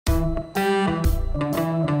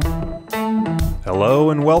Hello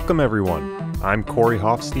and welcome, everyone. I'm Corey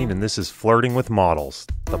Hofstein, and this is Flirting with Models,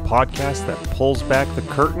 the podcast that pulls back the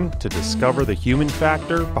curtain to discover the human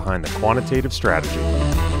factor behind the quantitative strategy.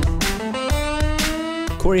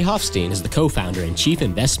 Corey Hofstein is the co-founder and chief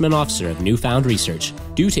investment officer of NEWFOUND Research.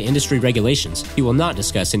 Due to industry regulations, he will not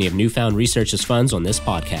discuss any of NEWFOUND Research's funds on this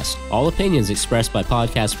podcast. All opinions expressed by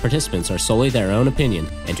podcast participants are solely their own opinion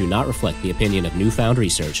and do not reflect the opinion of NEWFOUND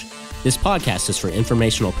Research. This podcast is for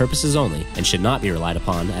informational purposes only and should not be relied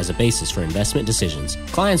upon as a basis for investment decisions.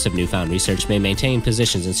 Clients of NEWFOUND Research may maintain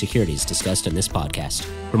positions in securities discussed in this podcast.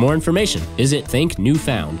 For more information, visit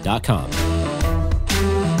thinknewfound.com.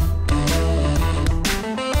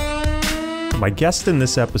 My guest in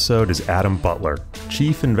this episode is Adam Butler,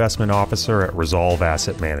 Chief Investment Officer at Resolve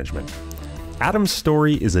Asset Management. Adam's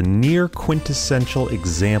story is a near quintessential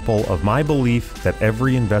example of my belief that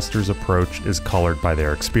every investor's approach is colored by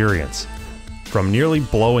their experience. From nearly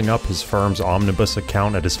blowing up his firm's omnibus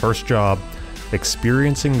account at his first job,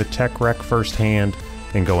 experiencing the tech wreck firsthand,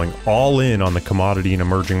 and going all in on the commodity and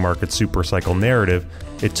emerging market supercycle narrative,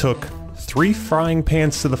 it took 3 frying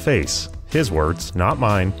pans to the face, his words, not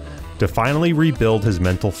mine, to finally rebuild his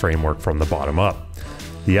mental framework from the bottom up.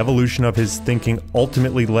 The evolution of his thinking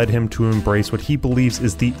ultimately led him to embrace what he believes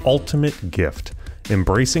is the ultimate gift,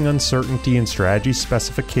 embracing uncertainty and strategy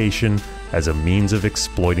specification as a means of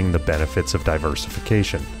exploiting the benefits of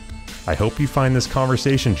diversification. I hope you find this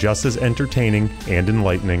conversation just as entertaining and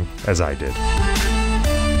enlightening as I did.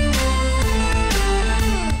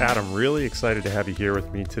 Adam, really excited to have you here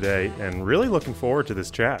with me today and really looking forward to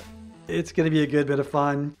this chat. It's going to be a good bit of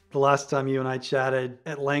fun. The last time you and I chatted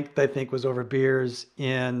at length, I think, was over beers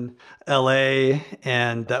in LA,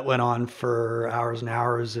 and that went on for hours and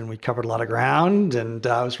hours, and we covered a lot of ground, and it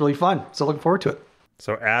was really fun. So looking forward to it.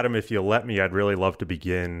 So Adam, if you let me, I'd really love to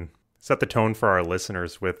begin, set the tone for our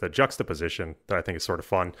listeners with a juxtaposition that I think is sort of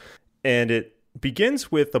fun. And it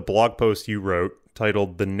begins with a blog post you wrote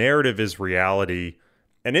titled, "The Narrative is Reality."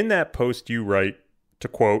 And in that post you write, to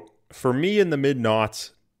quote, "For me in the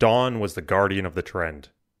mid-noughts, Don was the guardian of the trend,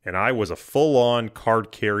 and I was a full-on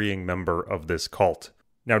card-carrying member of this cult."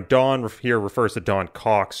 Now, Don here refers to Don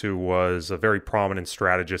Cox, who was a very prominent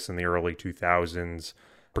strategist in the early 2000s,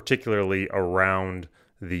 particularly around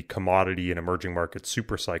the commodity and emerging market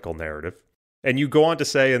supercycle narrative. And you go on to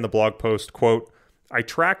say in the blog post, quote, "I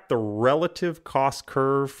tracked the relative cost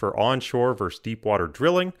curve for onshore versus deepwater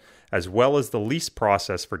drilling, as well as the lease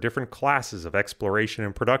process for different classes of exploration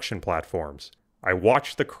and production platforms. I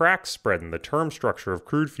watched the crack spread in the term structure of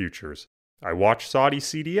crude futures. I watched Saudi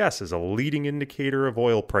CDS as a leading indicator of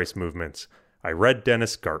oil price movements. I read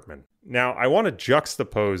Dennis Gartman." Now, I want to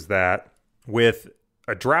juxtapose that with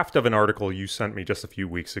a draft of an article you sent me just a few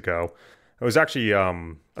weeks ago. It was actually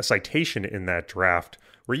a citation in that draft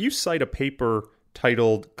where you cite a paper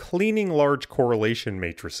titled "Cleaning Large Correlation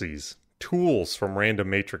Matrices, Tools from Random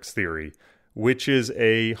Matrix Theory," which is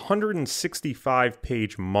a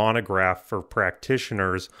 165-page monograph for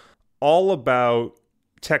practitioners all about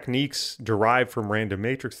techniques derived from random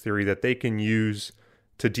matrix theory that they can use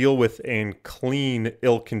to deal with and clean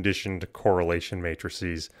ill-conditioned correlation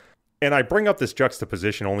matrices. And I bring up this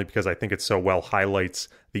juxtaposition only because I think it so well highlights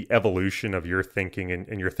the evolution of your thinking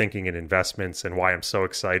and your thinking in investments, and why I'm so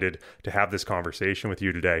excited to have this conversation with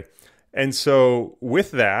you today. And so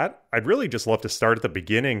with that, I'd really just love to start at the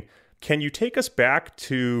beginning. Can you take us back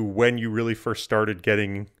to when you really first started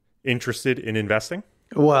getting interested in investing?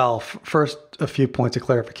 Well, first, a few points of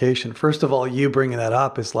clarification. First of all, you bringing that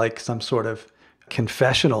up is like some sort of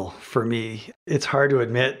confessional for me. It's hard to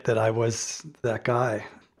admit that I was that guy,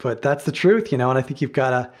 but that's the truth, and I think you've got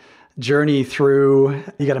to journey through,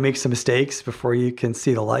 you got to make some mistakes before you can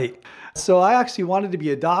see the light. So I actually wanted to be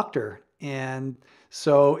a doctor, and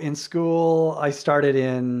so in school, I started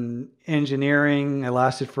in engineering. I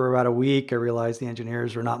lasted for about a week. I realized the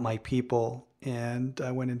engineers were not my people. And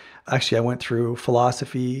I went through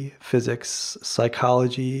philosophy, physics,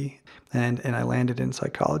 psychology, and I landed in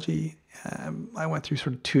psychology. I went through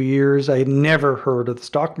sort of 2 years. I had never heard of the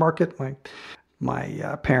stock market.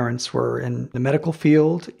 My parents were in the medical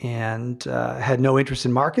field and had no interest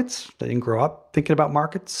in markets. I didn't grow up thinking about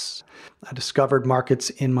markets. I discovered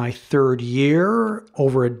markets in my 3rd year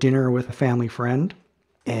over a dinner with a family friend,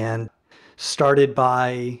 and started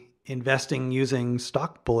by investing using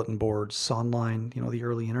stock bulletin boards online, the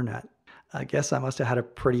early internet. I guess I must have had a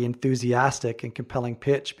pretty enthusiastic and compelling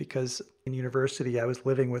pitch, because in university I was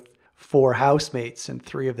living with 4 housemates, and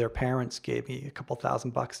 3 of their parents gave me a couple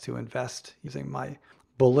 $1,000 to invest using my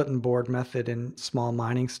bulletin board method in small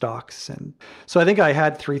mining stocks. And so I think I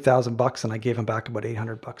had $3,000 and I gave them back about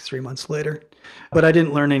 $800 3 months later. But I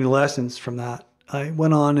didn't learn any lessons from that. I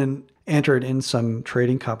went on and entered in some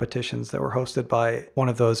trading competitions that were hosted by one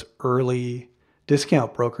of those early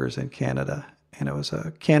discount brokers in Canada. And it was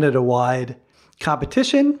a Canada-wide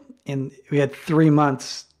competition. And we had 3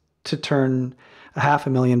 months to turn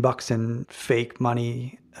 $500,000 in fake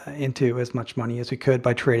money into as much money as we could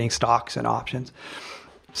by trading stocks and options.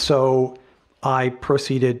 So I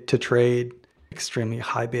proceeded to trade extremely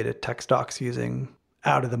high beta tech stocks using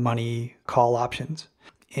out of the money call options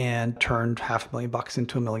and turned $500,000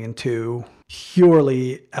 into $1.2 million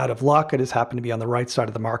purely out of luck. I just happened to be on the right side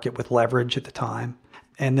of the market with leverage at the time.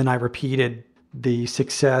 And then I repeated the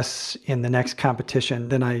success in the next competition.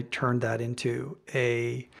 Then I turned that into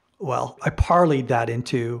I parlayed that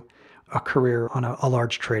into a career on a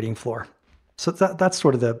large trading floor. So that's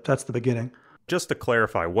the beginning. Just to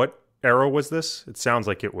clarify, what era was this? It sounds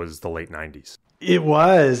like it was the late 90s. It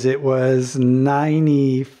was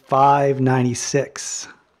 95, 96.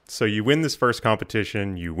 So you win this first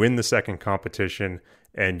competition, you win the second competition,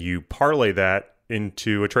 and you parlay that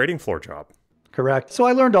into a trading floor job. Correct. So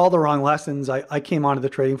I learned all the wrong lessons. I came onto the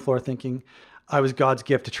trading floor thinking I was God's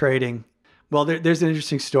gift to trading. Well, there's an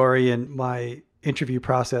interesting story in my interview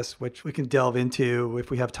process, which we can delve into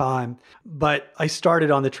if we have time. But I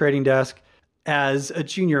started on the trading desk as a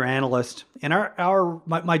junior analyst, and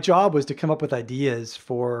my job was to come up with ideas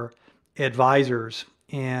for advisors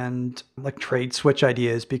and like trade switch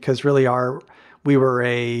ideas, because really we were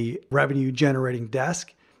a revenue generating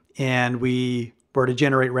desk, and we were to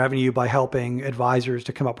generate revenue by helping advisors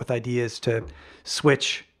to come up with ideas to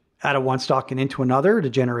switch out of one stock and into another to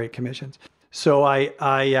generate commissions. So I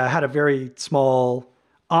had a very small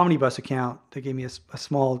omnibus account. They gave me a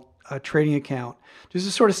small trading account just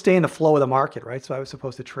to sort of stay in the flow of the market, right? So I was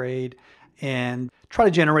supposed to trade and try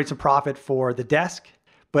to generate some profit for the desk.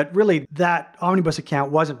 But really, that omnibus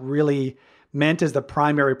account wasn't really meant as the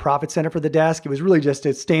primary profit center for the desk. It was really just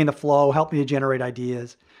to stay in the flow, help me to generate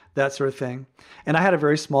ideas, that sort of thing. And I had a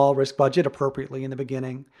very small risk budget appropriately in the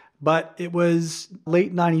beginning. But it was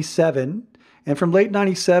late 97. And from late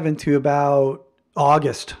 97 to about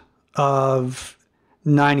August of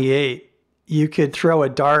 98, you could throw a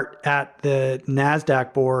dart at the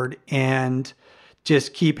NASDAQ board and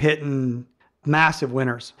just keep hitting massive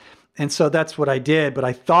winners. And so that's what I did. But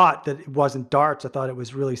I thought that it wasn't darts. I thought it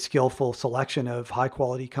was really skillful selection of high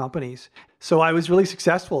quality companies. So I was really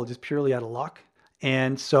successful just purely out of luck.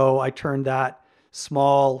 And so I turned that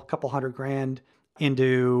small couple $100,000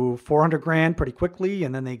 into $400,000 pretty quickly.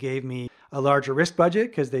 And then they gave me a larger risk budget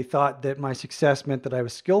because they thought that my success meant that I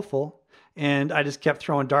was skillful. And I just kept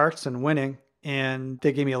throwing darts and winning. And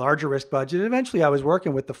they gave me a larger risk budget. And eventually I was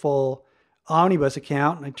working with the full omnibus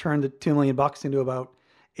account, and I turned the $2 million into about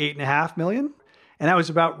 $8.5 million. And that was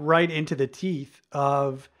about right into the teeth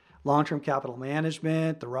of long-term capital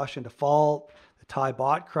management, the Russian default, the Thai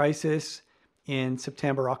baht crisis in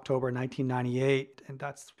September, October 1998. And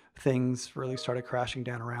that's things really started crashing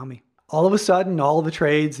down around me. All of a sudden, all of the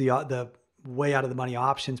trades, the way out of the money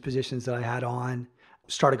options positions that I had on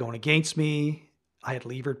started going against me. I had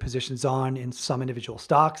levered positions on in some individual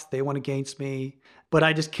stocks. They went against me, but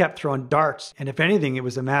I just kept throwing darts. And if anything, it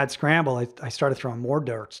was a mad scramble. I started throwing more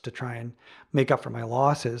darts to try and make up for my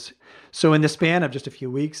losses. So in the span of just a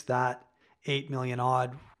few weeks, that 8 million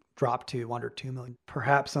odd dropped to under 2 million.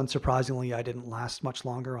 Perhaps unsurprisingly, I didn't last much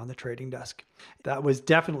longer on the trading desk. That was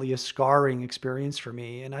definitely a scarring experience for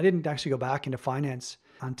me. And I didn't actually go back into finance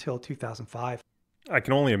until 2005. I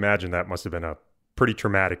can only imagine that must have been a pretty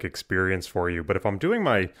traumatic experience for you. But if I'm doing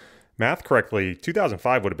my math correctly,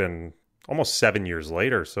 2005 would have been almost 7 years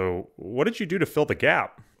later. So what did you do to fill the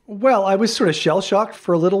gap? Well, I was sort of shell-shocked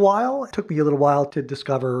for a little while. It took me a little while to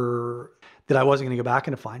discover that I wasn't going to go back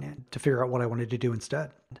into finance, to figure out what I wanted to do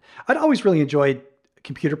instead. I'd always really enjoyed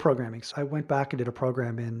computer programming. So I went back and did a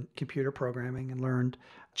program in computer programming and learned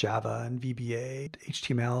Java and VBA,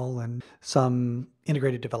 HTML, and some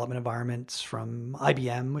integrated development environments from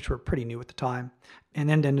IBM, which were pretty new at the time. And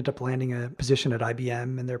then ended up landing a position at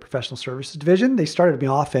IBM in their professional services division. They started me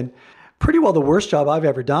off in pretty well the worst job I've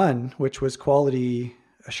ever done, which was quality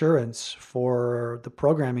assurance for the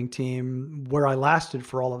programming team, where I lasted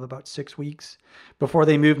for all of about 6 weeks before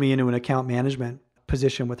they moved me into an account management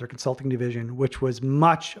position with their consulting division, which was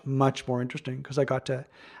much, much more interesting because I got to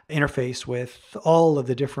interface with all of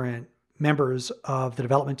the different members of the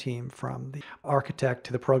development team, from the architect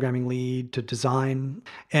to the programming lead to design,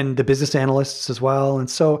 and the business analysts as well. And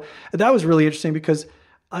so that was really interesting because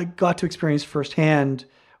I got to experience firsthand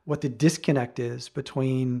what the disconnect is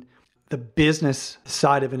between the business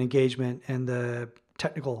side of an engagement and the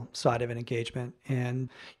technical side of an engagement. And,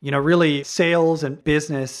 really sales and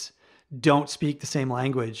business don't speak the same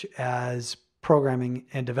language as programming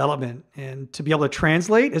and development. And to be able to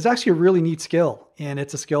translate is actually a really neat skill. And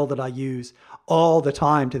it's a skill that I use all the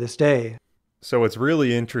time to this day. So it's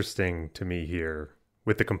really interesting to me here,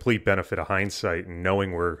 with the complete benefit of hindsight and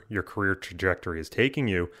knowing where your career trajectory is taking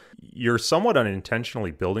you, you're somewhat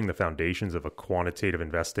unintentionally building the foundations of a quantitative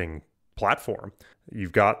investing platform.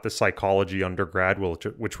 You've got the psychology undergrad,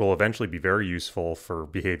 which will eventually be very useful for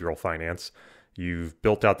behavioral finance. You've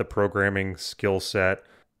built out the programming skill set,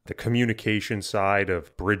 the communication side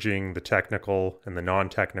of bridging the technical and the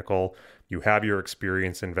non-technical. You have your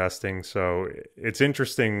experience investing. So it's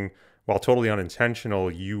interesting. While totally unintentional,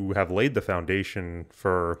 you have laid the foundation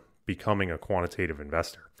for becoming a quantitative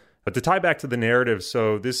investor. But to tie back to the narrative,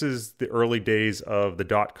 so this is the early days of the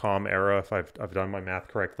dot-com era, if I've done my math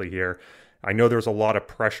correctly here. I know there was a lot of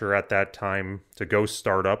pressure at that time to go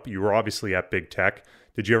startup. You were obviously at big tech.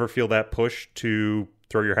 Did you ever feel that push to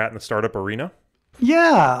throw your hat in the startup arena?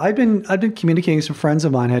 Yeah, I've been communicating. Some friends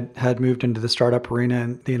of mine had moved into the startup arena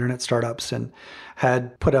and the internet startups and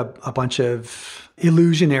had put up a bunch of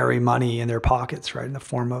illusionary money in their pockets, right, in the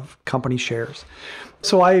form of company shares.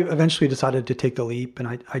 So I eventually decided to take the leap,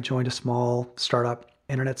 and I joined a small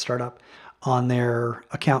internet startup on their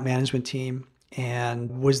account management team,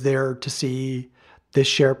 and was there to see the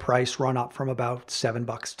share price run up from about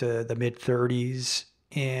 $7 to the mid 30s,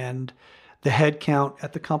 and the head count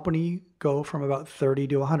at the company go from about 30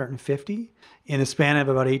 to 150 in a span of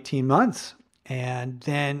about 18 months. And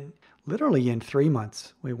then literally in 3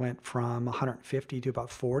 months, we went from 150 to about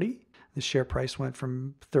 40. The share price went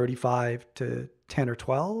from 35 to 10 or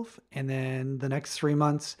 12. And then the next 3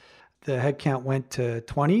 months, the head count went to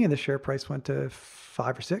 20 and the share price went to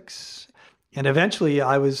 5 or 6. And eventually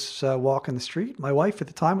I was walking the street. My wife at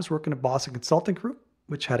the time was working at Boston Consulting Group,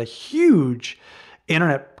 which had a huge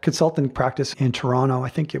internet consulting practice in Toronto. I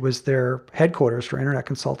think it was their headquarters for internet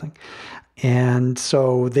consulting. And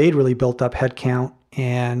so they'd really built up headcount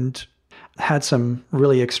and had some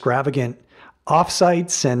really extravagant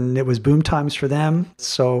offsites, and it was boom times for them.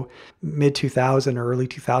 So mid 2000 or early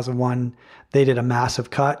 2001, they did a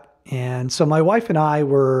massive cut. And so my wife and I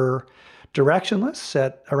were directionless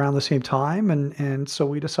at around the same time. And so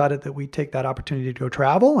we decided that we'd take that opportunity to go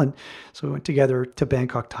travel. And so we went together to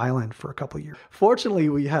Bangkok, Thailand for a couple of years. Fortunately,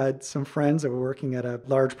 we had some friends that were working at a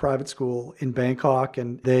large private school in Bangkok,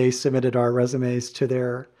 and they submitted our resumes to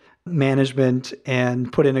their management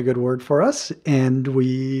and put in a good word for us. And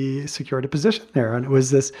we secured a position there. And it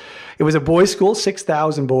was a boys' school,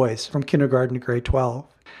 6,000 boys from kindergarten to grade 12.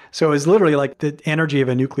 So it was literally like the energy of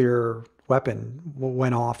a nuclear weapon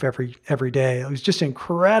went off every day. It was just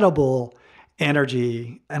incredible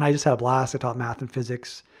energy. And I just had a blast. I taught math and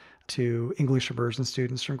physics to English immersion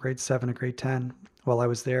students from grade 7 to grade 10 while I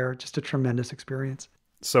was there. Just a tremendous experience.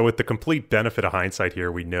 So with the complete benefit of hindsight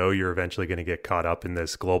here, we know you're eventually going to get caught up in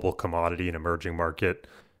this global commodity and emerging market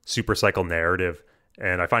supercycle narrative.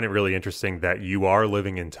 And I find it really interesting that you are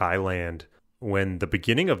living in Thailand when the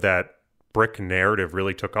beginning of that brick narrative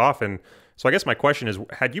really took off. And so I guess my question is,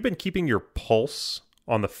 had you been keeping your pulse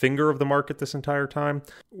on the finger of the market this entire time?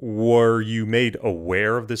 Were you made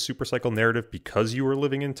aware of this supercycle narrative because you were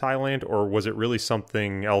living in Thailand, or was it really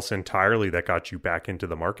something else entirely that got you back into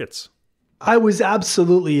the markets? I was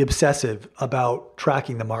absolutely obsessive about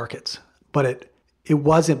tracking the markets, but it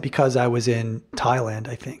wasn't because I was in Thailand,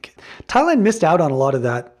 I think. Thailand missed out on a lot of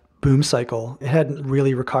that boom cycle. It hadn't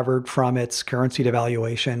really recovered from its currency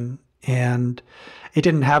devaluation, and it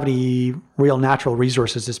didn't have any real natural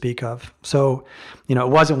resources to speak of. So, it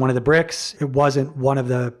wasn't one of the BRICS. It wasn't one of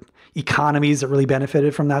the economies that really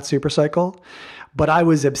benefited from that super cycle. But I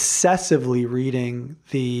was obsessively reading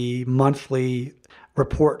the monthly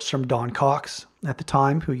reports from Don Cox at the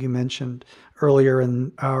time, who you mentioned earlier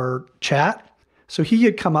in our chat. So he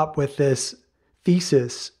had come up with this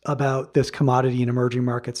thesis about this commodity and emerging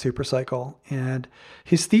market supercycle. And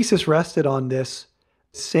his thesis rested on this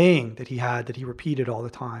saying that he repeated all the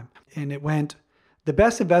time. And it went, the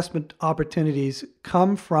best investment opportunities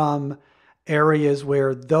come from areas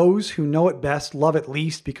where those who know it best love it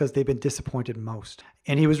least because they've been disappointed most.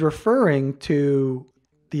 And he was referring to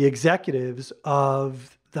the executives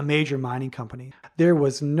of the major mining company. There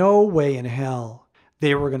was no way in hell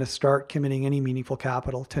they were going to start committing any meaningful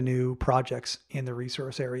capital to new projects in the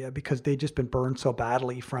resource area because they'd just been burned so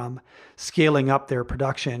badly from scaling up their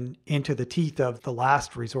production into the teeth of the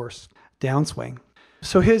last resource downswing.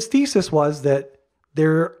 So his thesis was that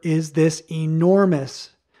there is this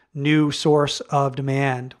enormous new source of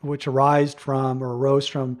demand, which arose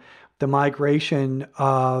from the migration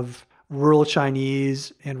of rural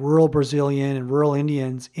Chinese and rural Brazilian and rural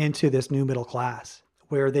Indians into this new middle class,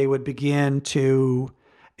 where they would begin to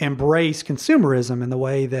embrace consumerism in the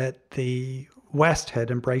way that the West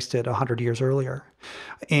had embraced it 100 years earlier.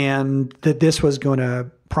 And that this was going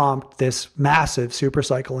to prompt this massive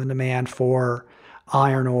supercycle in demand for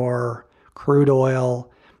iron ore, crude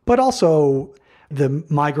oil, but also the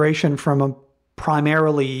migration from a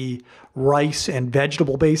primarily rice and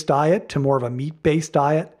vegetable-based diet to more of a meat-based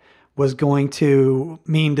diet was going to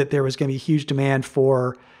mean that there was going to be huge demand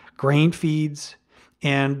for grain feeds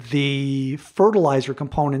and the fertilizer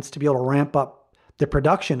components to be able to ramp up the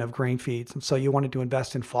production of grain feeds. And so you wanted to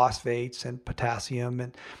invest in phosphates and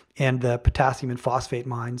potassium and the potassium and phosphate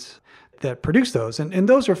mines that produce those. And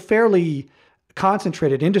those are fairly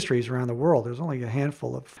concentrated industries around the world. There's only a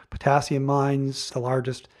handful of potassium mines. The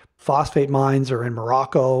largest phosphate mines are in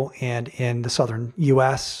Morocco and in the southern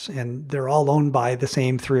US, and they're all owned by the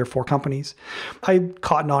same 3 or 4 companies. I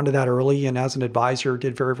caught on to that early, and as an advisor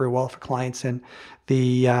did very, very well for clients in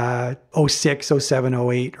the 06, 07,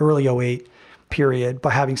 08, early 08 period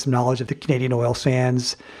by having some knowledge of the Canadian oil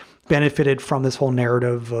sands, benefited from this whole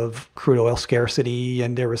narrative of crude oil scarcity.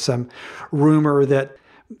 And there was some rumor that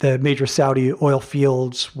the major Saudi oil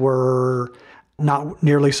fields were not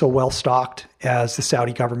nearly so well stocked as the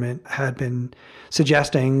Saudi government had been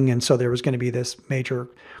suggesting. And so there was going to be this major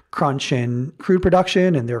crunch in crude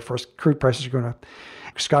production, and therefore crude prices are going to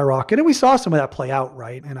skyrocket. And we saw some of that play out,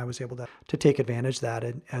 right? And I was able to take advantage of that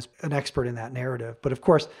as an expert in that narrative. But of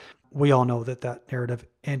course, we all know that that narrative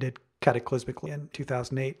ended cataclysmically in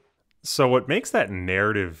 2008. So what makes that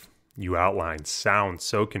narrative you outlined sound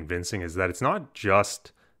so convincing is that it's not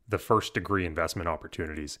just the first degree investment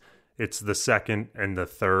opportunities. It's the second and the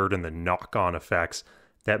third and the knock-on effects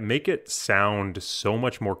that make it sound so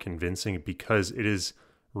much more convincing because it is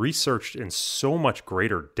researched in so much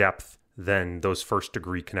greater depth than those first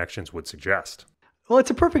degree connections would suggest. Well, it's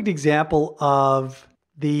a perfect example of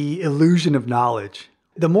the illusion of knowledge.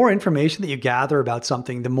 The more information that you gather about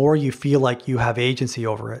something, the more you feel like you have agency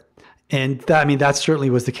over it. And that certainly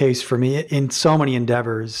was the case for me in so many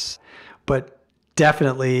endeavors. But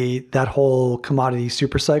definitely that whole commodity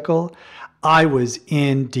supercycle, I was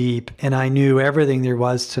in deep and I knew everything there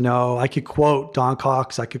was to know. I could quote Don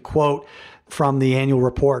Cox. I could quote from the annual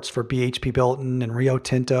reports for BHP Billiton and Rio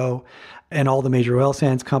Tinto and all the major oil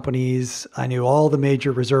sands companies. I knew all the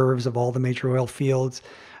major reserves of all the major oil fields,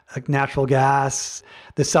 like natural gas,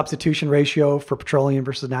 the substitution ratio for petroleum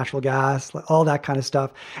versus natural gas, all that kind of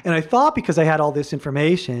stuff. And I thought because I had all this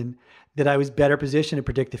information that I was better positioned to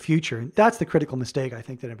predict the future. And that's the critical mistake I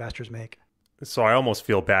think that investors make. So I almost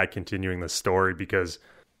feel bad continuing the story because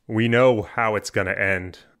we know how it's going to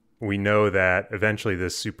end. We know that eventually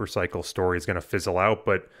this super cycle story is going to fizzle out,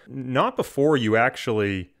 but not before you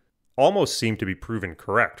actually almost seem to be proven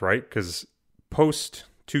correct, right? Because post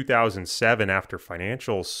 2007, after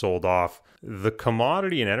financials sold off, the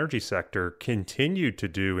commodity and energy sector continued to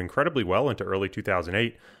do incredibly well into early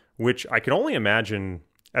 2008, which I can only imagine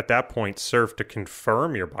at that point served to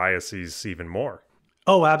confirm your biases even more.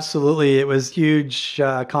 Oh, absolutely. It was huge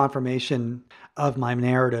confirmation of my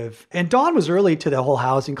narrative. And Don was early to the whole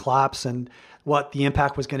housing collapse and what the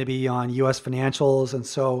impact was going to be on U.S. financials. And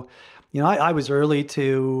so, I was early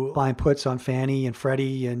to buying puts on Fannie and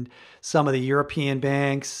Freddie and some of the European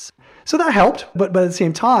banks. So that helped. But at the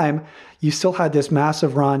same time, you still had this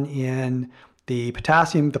massive run in the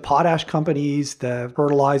potassium, the potash companies, the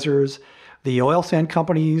fertilizers. The oil sand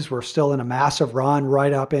companies were still in a massive run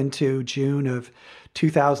right up into June of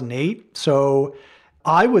 2008. So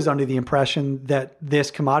I was under the impression that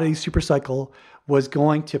this commodity supercycle was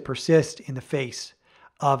going to persist in the face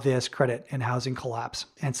of this credit and housing collapse.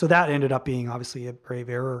 And so that ended up being obviously a grave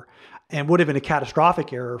error and would have been a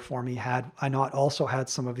catastrophic error for me had I not also had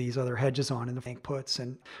some of these other hedges on in the bank puts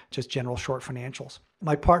and just general short financials.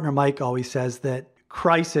 My partner, Mike, always says that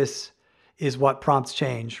crisis is what prompts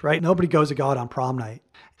change, right? Nobody goes to God on prom night.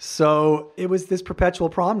 So it was this perpetual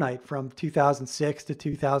prom night from 2006 to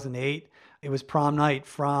 2008. It was prom night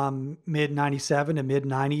from mid 97 to mid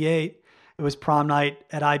 98. It was prom night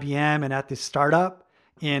at IBM and at this startup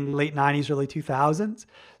in late 90s, early 2000s.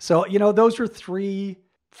 So, those are 3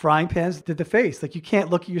 frying pans to the face. Like you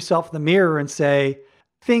can't look at yourself in the mirror and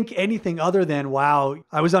think anything other than, wow,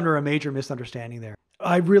 I was under a major misunderstanding there.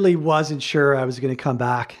 I really wasn't sure I was going to come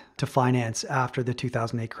back to finance after the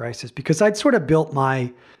 2008 crisis because I'd sort of built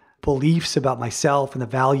my beliefs about myself and the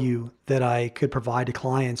value that I could provide to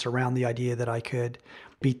clients around the idea that I could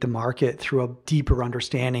beat the market through a deeper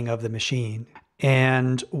understanding of the machine.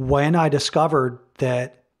 And when I discovered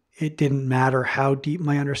that it didn't matter how deep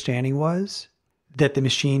my understanding was, that the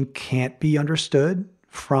machine can't be understood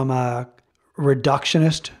from a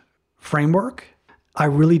reductionist framework, I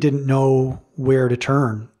really didn't know where to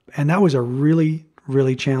turn. And that was a really,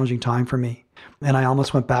 really challenging time for me. And I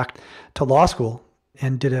almost went back to law school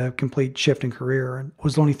and did a complete shift in career. And it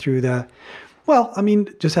was only through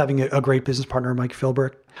just having a great business partner, Mike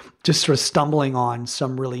Philbrick, just sort of stumbling on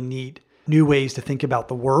some really neat new ways to think about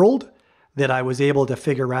the world, that I was able to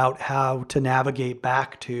figure out how to navigate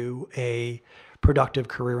back to a productive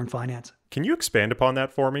career in finance. Can you expand upon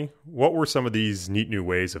that for me? What were some of these neat new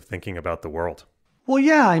ways of thinking about the world? Well,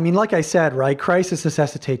 yeah, like I said, right, crisis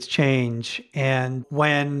necessitates change. And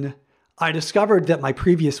when I discovered that my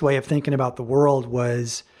previous way of thinking about the world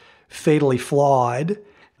was fatally flawed,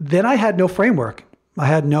 then I had no framework. I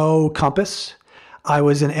had no compass. I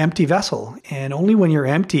was an empty vessel. And only when you're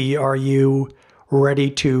empty are you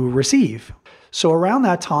ready to receive. So around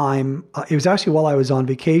that time, it was actually while I was on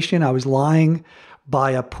vacation. I was lying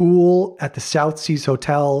by a pool at the South Seas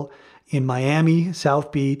Hotel in Miami,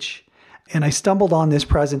 South Beach. And I stumbled on this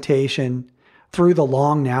presentation through the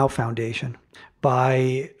Long Now Foundation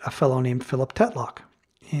by a fellow named Philip Tetlock.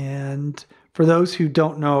 And for those who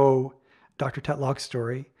don't know Dr. Tetlock's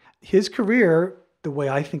story, his career, the way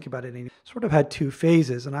I think about it, sort of had two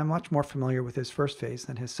phases, and I'm much more familiar with his first phase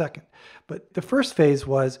than his second. But the first phase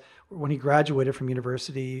was when he graduated from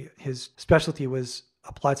university. His specialty was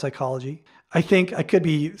applied psychology. I think I could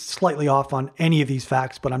be slightly off on any of these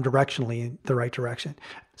facts, but I'm directionally in the right direction.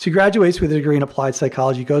 So he graduates with a degree in applied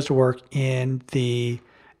psychology, goes to work in the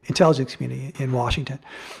intelligence community in Washington.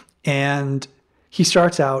 And he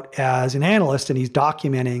starts out as an analyst, and he's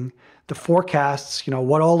documenting the forecasts,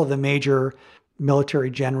 what all of the major military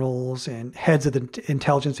generals and heads of the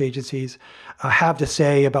intelligence agencies have to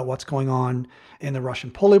say about what's going on in the Russian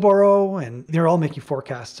Politburo. And they're all making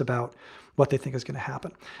forecasts about what they think is going to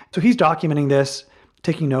happen. So he's documenting this,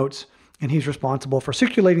 taking notes, and he's responsible for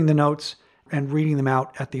circulating the notes and reading them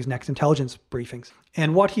out at these next intelligence briefings.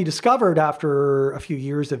 And what he discovered after a few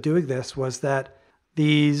years of doing this was that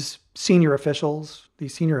these senior officials,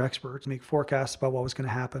 these senior experts, make forecasts about what was going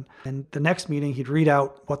to happen. And the next meeting, he'd read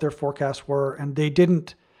out what their forecasts were, and they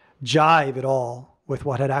didn't jive at all with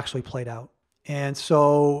what had actually played out. And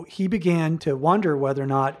so he began to wonder whether or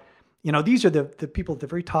not, these are the people at the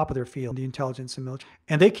very top of their field, the intelligence and military,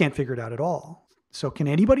 and they can't figure it out at all. So can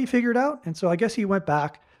anybody figure it out? And so I guess he went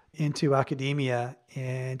back into academia,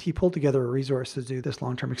 and he pulled together a resource to do this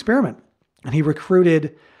long-term experiment. And he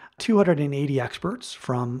recruited 280 experts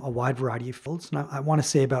from a wide variety of fields. And I want to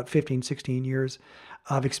say about 15, 16 years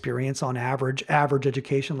of experience on average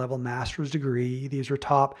education level, master's degree. These are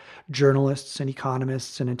top journalists and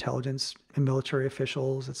economists and intelligence and military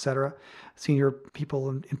officials, et cetera, senior people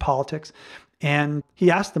in politics. And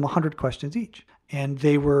he asked them 100 questions each. And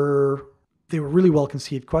they were really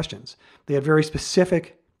well-conceived questions. They had very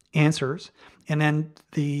specific answers. And then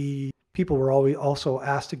the people were always also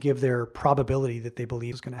asked to give their probability that they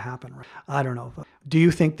believe is going to happen. Right? I don't know. Do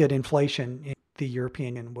you think that inflation in the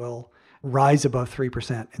European Union will rise above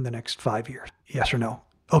 3% in the next 5 years? Yes or no?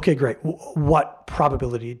 Okay, great. What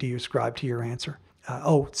probability do you ascribe to your answer?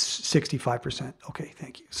 65%. Okay,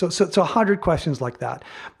 thank you. So 100 questions like that.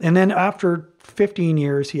 And then after 15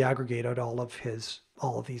 years, he aggregated all of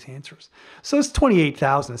these answers. So it's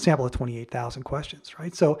 28,000, a sample of 28,000 questions,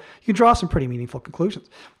 right? So you can draw some pretty meaningful conclusions.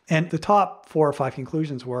 And the top 4 or 5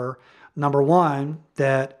 conclusions were, number one,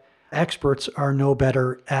 that experts are no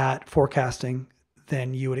better at forecasting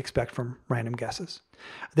than you would expect from random guesses.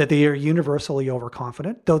 That they are universally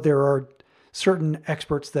overconfident, though there are certain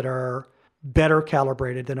experts that are better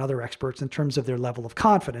calibrated than other experts in terms of their level of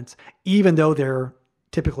confidence, even though they're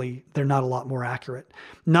not a lot more accurate.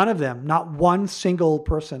 None of them, not one single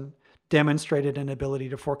person, demonstrated an ability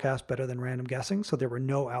to forecast better than random guessing. So there were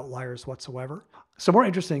no outliers whatsoever. Some more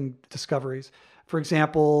interesting discoveries. For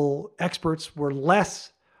example, experts were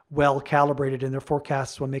less well calibrated in their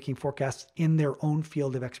forecasts when making forecasts in their own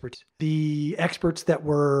field of expertise. The experts that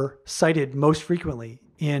were cited most frequently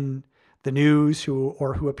in the news who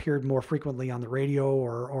appeared more frequently on the radio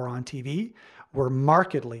or on TV were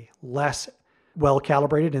markedly less well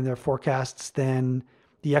calibrated in their forecasts than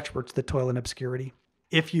the experts that toil in obscurity.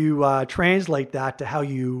 If you translate that to how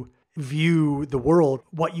you view the world,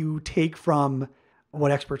 what you take from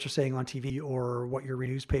what experts are saying on TV or what you read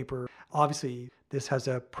in newspaper, obviously this has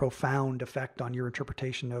a profound effect on your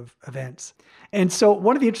interpretation of events. And so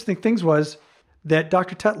one of the interesting things was that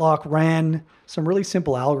Dr. Tetlock ran some really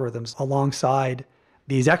simple algorithms alongside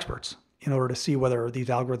these experts in order to see whether these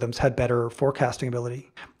algorithms had better forecasting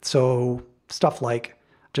ability. So stuff like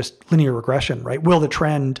just linear regression, right? Will the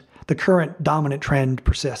current dominant trend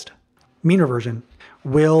persist? Mean reversion.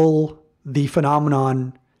 Will the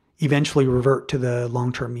phenomenon eventually revert to the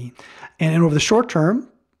long-term mean. And over the short term,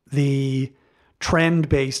 the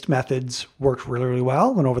trend-based methods worked really, really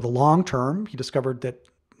well. And over the long term, he discovered that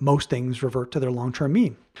most things revert to their long-term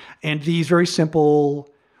mean. And these very simple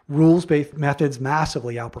rules-based methods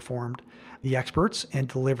massively outperformed the experts and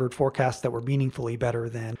delivered forecasts that were meaningfully better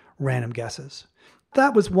than random guesses.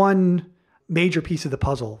 That was one major piece of the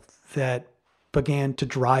puzzle that began to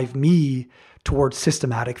drive me towards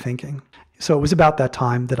systematic thinking. So it was about that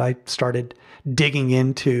time that I started digging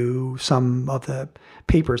into some of the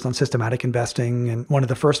papers on systematic investing. And one of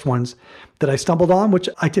the first ones that I stumbled on, which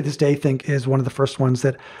I to this day think is one of the first ones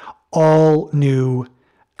that all new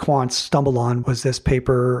quants stumble on, was this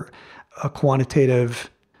paper, a quantitative,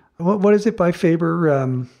 what is it by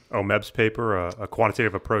Faber? MEB's paper, a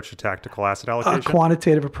quantitative approach to tactical asset allocation. A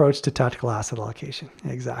quantitative approach to tactical asset allocation.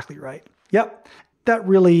 Exactly right. Yep. That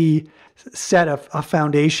really set a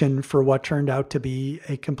foundation for what turned out to be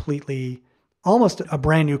a completely, almost a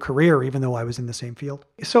brand new career, even though I was in the same field.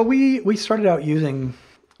 So we started out using,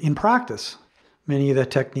 in practice, many of the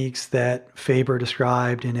techniques that Faber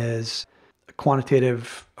described in his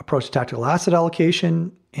quantitative approach to tactical asset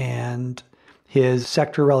allocation and his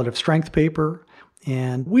sector relative strength paper.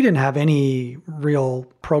 And we didn't have any real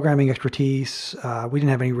programming expertise. We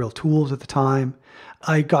didn't have any real tools at the time.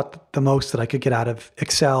 I got the most that I could get out of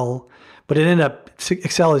Excel, but it ended up,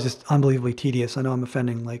 Excel is just unbelievably tedious. I know I'm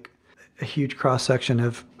offending like a huge cross-section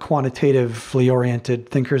of quantitatively oriented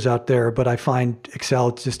thinkers out there, but I find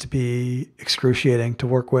Excel just to be excruciating to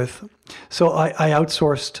work with. So I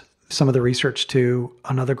outsourced some of the research to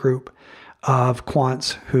another group of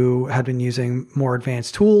quants who had been using more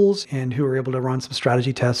advanced tools and who were able to run some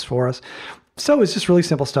strategy tests for us. So it's just really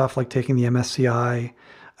simple stuff like taking the MSCI,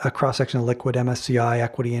 a cross-section of liquid MSCI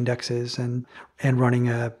equity indexes and running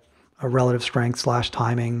a relative strength /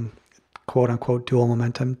 timing, quote unquote, dual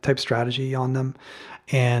momentum type strategy on them.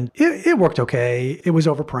 And it worked okay. It was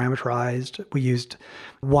over-parameterized. We used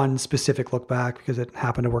one specific look back because it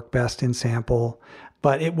happened to work best in sample.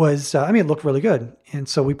 But it was, it looked really good. And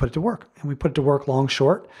so we put it to work. And we put it to work long,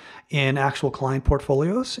 short in actual client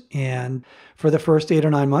portfolios. And for the first 8 or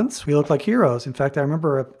 9 months, we looked like heroes. In fact, I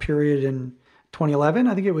remember a period in 2011,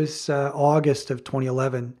 I think it was August of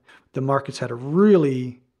 2011, the markets had a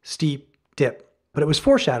really steep dip, but it was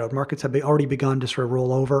foreshadowed. Markets had already begun to sort of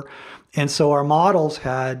roll over. And so our models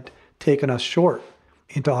had taken us short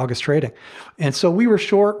into August trading. And so we were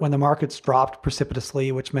short when the markets dropped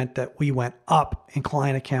precipitously, which meant that we went up in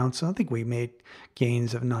client accounts. I think we made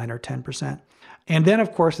gains of 9 or 10%. And then,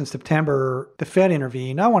 of course, in September, the Fed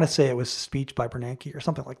intervened. I want to say it was a speech by Bernanke or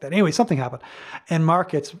something like that. Anyway, something happened. And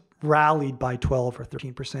markets rallied by 12 or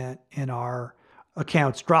 13%, and our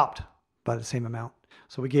accounts dropped by the same amount.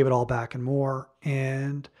 So we gave it all back and more.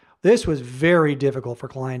 And this was very difficult for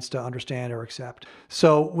clients to understand or accept.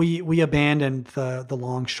 So we abandoned the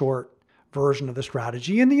long short version of the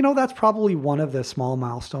strategy. And, that's probably one of the small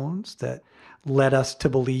milestones that led us to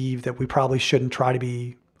believe that we probably shouldn't try to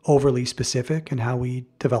be overly specific in how we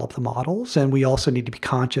develop the models. And we also need to be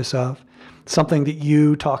conscious of something that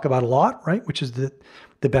you talk about a lot, right? Which is that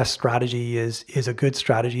the best strategy is a good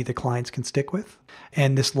strategy that clients can stick with.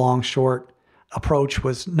 And this long short approach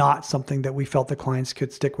was not something that we felt the clients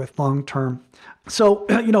could stick with long term. So,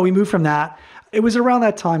 we moved from that. It was around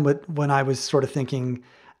that time when I was sort of thinking,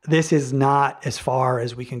 this is not as far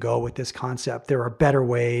as we can go with this concept. There are better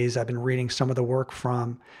ways. I've been reading some of the work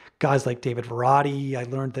from guys like David Varady. I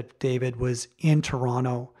learned that David was in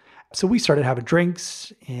Toronto. So we started having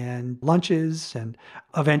drinks and lunches. And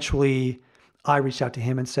eventually I reached out to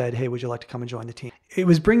him and said, hey, would you like to come and join the team? It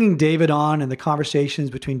was bringing David on and the conversations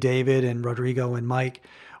between David and Rodrigo and Mike,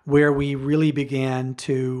 where we really began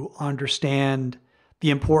to understand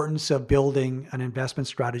the importance of building an investment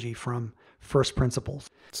strategy from first principles.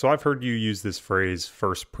 So I've heard you use this phrase,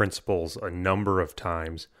 first principles, a number of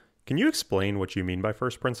times. Can you explain what you mean by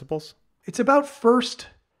first principles? It's about first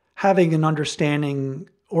having an understanding,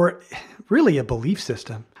 or really a belief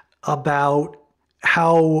system, about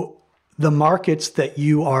how the markets that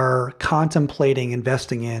you are contemplating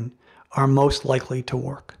investing in are most likely to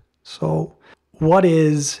work. So what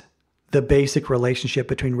is the basic relationship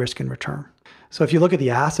between risk and return? So if you look at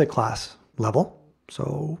the asset class level,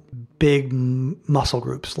 so big muscle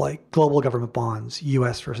groups like global government bonds,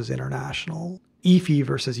 US versus international, EFI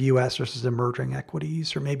versus US versus emerging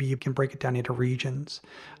equities, or maybe you can break it down into regions,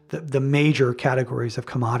 the major categories of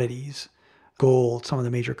commodities, gold, some of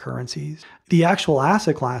the major currencies. The actual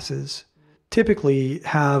asset classes typically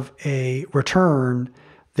have a return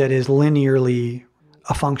that is linearly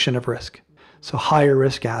a function of risk. So higher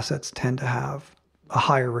risk assets tend to have a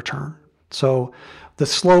higher return. So the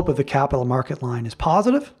slope of the capital market line is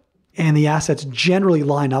positive, and the assets generally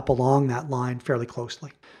line up along that line fairly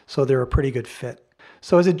closely. So they're a pretty good fit.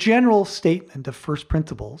 So as a general statement of first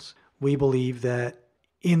principles, we believe that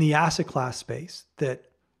in the asset class space, that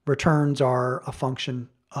returns are a function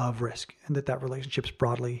of risk and that relationship is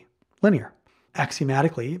broadly linear.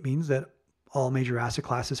 Axiomatically, it means that all major asset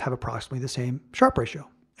classes have approximately the same Sharpe ratio.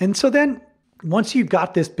 And so then once you've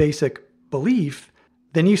got this basic belief,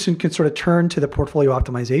 then you can sort of turn to the portfolio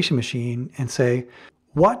optimization machine and say,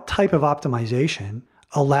 what type of optimization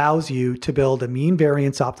allows you to build a mean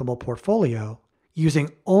variance optimal portfolio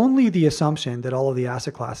using only the assumption that all of the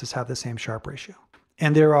asset classes have the same Sharpe ratio?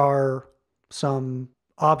 And there are some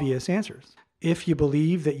obvious answers. If you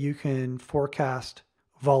believe that you can forecast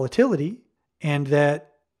volatility and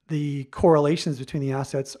that the correlations between the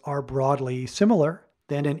assets are broadly similar,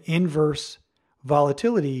 then an inverse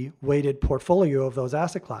volatility weighted portfolio of those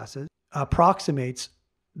asset classes approximates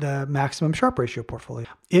the maximum Sharpe ratio portfolio.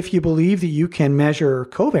 If you believe that you can measure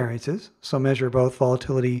covariances, so measure both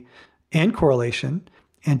volatility and correlation,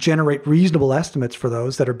 and generate reasonable estimates for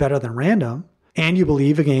those that are better than random, and you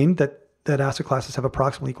believe again that asset classes have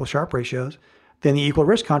approximately equal Sharpe ratios, then the equal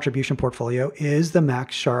risk contribution portfolio is the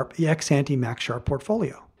max Sharpe, the ex-ante max Sharpe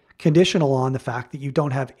portfolio, conditional on the fact that you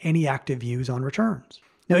don't have any active views on returns.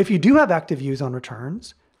 Now, if you do have active views on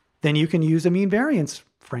returns, then you can use a mean variance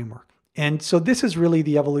framework. And so this is really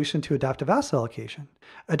the evolution to adaptive asset allocation.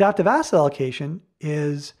 Adaptive asset allocation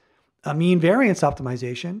is a mean variance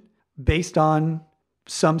optimization based on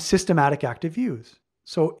some systematic active views.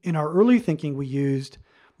 So in our early thinking, we used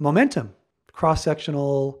momentum,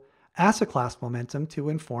 cross-sectional asset class momentum to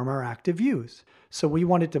inform our active views. So we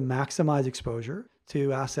wanted to maximize exposure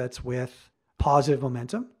to assets with positive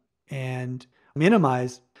momentum and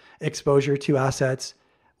minimize exposure to assets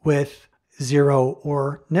with zero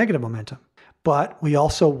or negative momentum. But we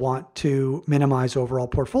also want to minimize overall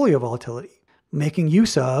portfolio volatility, making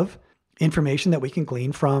use of information that we can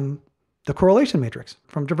glean from the correlation matrix,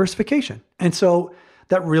 from diversification. And so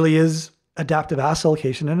that really is adaptive asset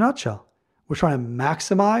allocation in a nutshell. We're trying to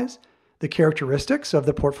maximize the characteristics of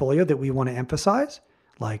the portfolio that we want to emphasize,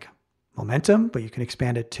 like momentum, but you can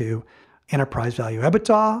expand it to enterprise value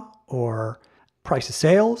EBITDA or price of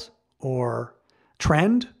sales or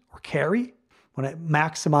trend or carry. We want to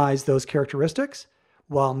maximize those characteristics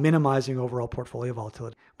while minimizing overall portfolio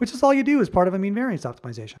volatility, which is all you do as part of a mean variance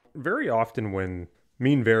optimization. Very often when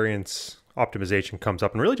mean variance optimization comes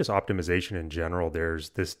up, and really just optimization in general, there's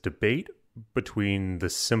this debate between the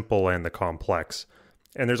simple and the complex.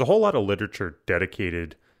 And there's a whole lot of literature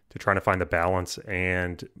dedicated to trying to find the balance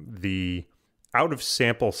and the out of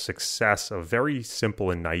sample success of very simple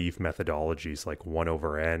and naive methodologies like 1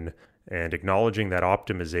 over n, and acknowledging that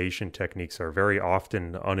optimization techniques are very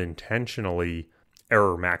often unintentionally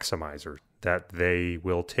error maximizers, that they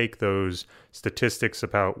will take those statistics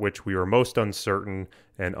about which we are most uncertain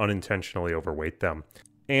and unintentionally overweight them.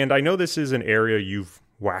 And I know this is an area you've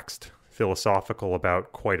waxed philosophical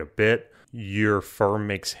about quite a bit. Your firm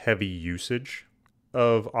makes heavy usage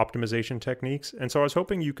of optimization techniques. And so I was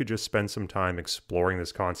hoping you could just spend some time exploring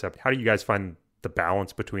this concept. How do you guys find the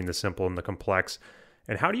balance between the simple and the complex?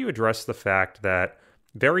 And how do you address the fact that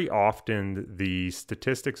very often the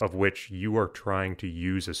statistics of which you are trying to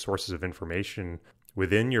use as sources of information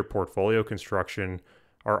within your portfolio construction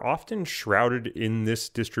are often shrouded in this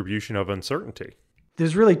distribution of uncertainty?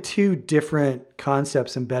 There's really two different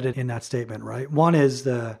concepts embedded in that statement, right? One is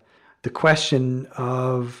the question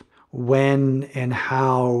of when and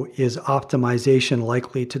how is optimization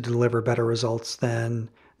likely to deliver better results than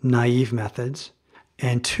naive methods?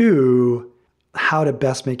 And two, how to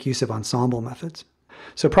best make use of ensemble methods.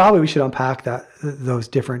 So probably we should unpack those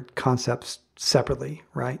different concepts separately,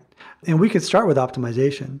 right? And we could start with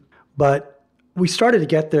optimization, but we started to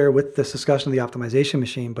get there with this discussion of the optimization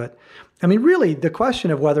machine. But I mean, really the question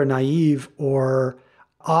of whether naive or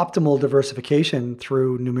optimal diversification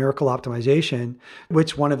through numerical optimization,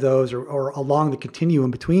 which one of those or along the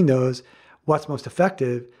continuum between those, what's most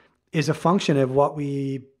effective, is a function of what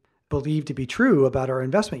we believe to be true about our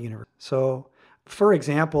investment universe. So for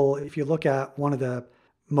example, if you look at one of the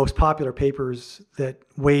most popular papers that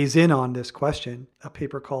weighs in on this question, a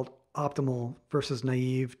paper called Optimal versus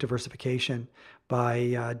Naive Diversification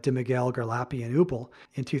by De Miguel, Garlapi, and Uppel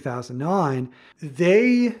in 2009,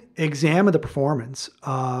 they examined the performance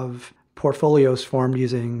of portfolios formed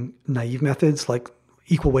using naive methods like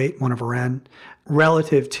equal weight, 1 over n,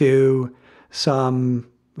 relative to some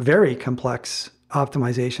very complex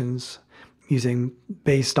optimizations using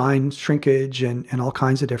Bayes-Stein shrinkage and all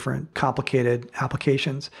kinds of different complicated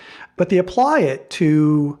applications. But they apply it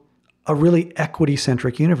to a really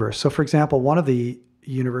equity-centric universe. So for example, one of the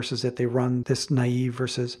universes that they run this naive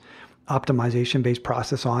versus optimization-based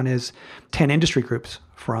process on is 10 industry groups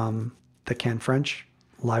from the Ken French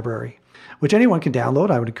library, which anyone can download.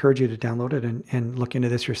 I would encourage you to download it and look into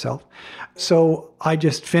this yourself. So I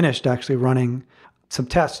just finished actually running some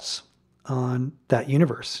tests on that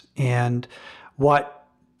universe. And what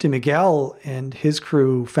DeMiguel and his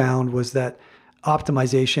crew found was that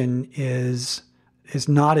optimization is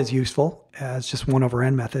not as useful as just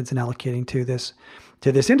 1/n methods and allocating to this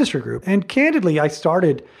industry group. And candidly, I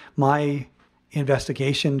started my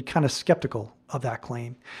investigation kind of skeptical of that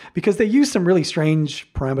claim because they use some really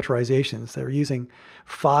strange parameterizations. They're using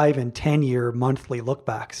 5 and 10-year monthly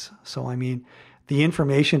lookbacks. So, I mean, the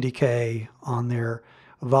information decay on their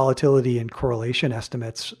volatility and correlation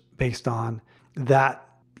estimates based on that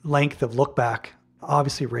length of lookback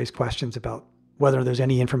obviously raise questions about whether there's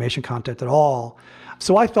any information content at all.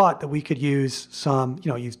 So I thought that we could use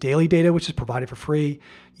use daily data, which is provided for free,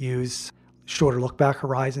 use shorter look back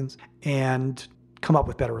horizons, and come up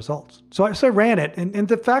with better results. So I ran it, and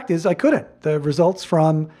the fact is I couldn't. The results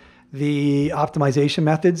from the optimization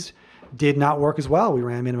methods did not work as well. We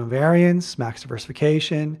ran minimum variance, max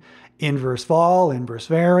diversification, inverse vol, inverse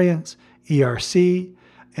variance, ERC,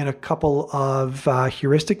 and a couple of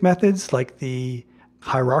heuristic methods like the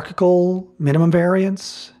hierarchical minimum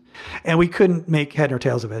variance. And we couldn't make head nor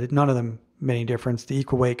tails of it. None of them made any difference. The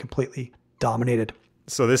equal weight completely dominated.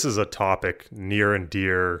 So this is a topic near and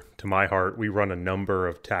dear to my heart. We run a number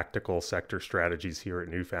of tactical sector strategies here at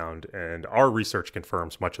Newfound, and our research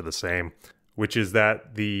confirms much of the same, which is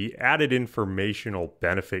that the added informational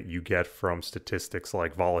benefit you get from statistics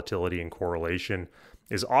like volatility and correlation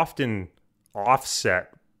is often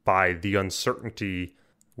offset by the uncertainty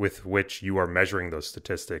with which you are measuring those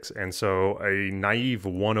statistics. And so a naive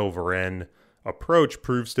 1/n approach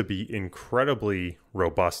proves to be incredibly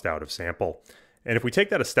robust out of sample. And if we take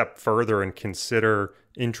that a step further and consider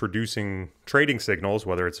introducing trading signals,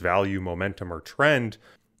 whether it's value, momentum, or trend,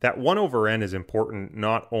 that 1/n is important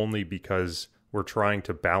not only because we're trying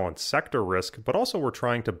to balance sector risk, but also we're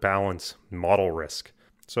trying to balance model risk.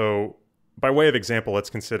 So by way of example, let's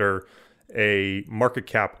consider a market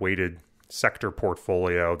cap weighted sector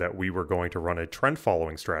portfolio that we were going to run a trend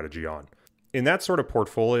following strategy on. In that sort of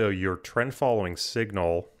portfolio, your trend following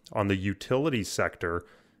signal on the utility sector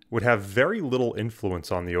would have very little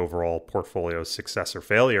influence on the overall portfolio's success or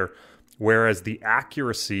failure, whereas the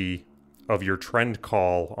accuracy of your trend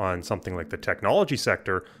call on something like the technology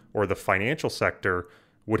sector or the financial sector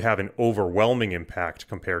would have an overwhelming impact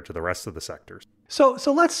compared to the rest of the sectors. So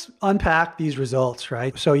let's unpack these results,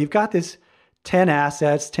 right? So you've got this 10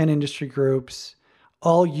 assets, 10 industry groups,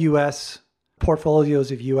 all U.S.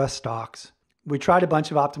 portfolios of U.S. stocks. We tried a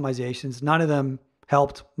bunch of optimizations. None of them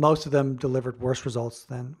helped. Most of them delivered worse results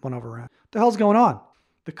than 1/n. What the hell's going on?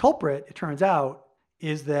 The culprit, it turns out,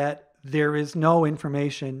 is that there is no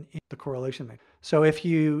information in the correlation matrix. So if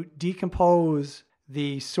you decompose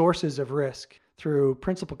the sources of risk through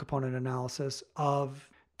principal component analysis of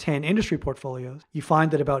 10 industry portfolios, you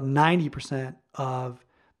find that about 90% of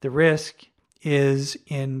the risk is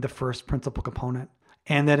in the first principal component.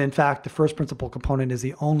 And that in fact, the first principal component is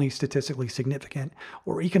the only statistically significant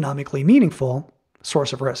or economically meaningful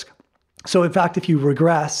source of risk. So in fact, if you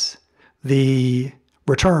regress the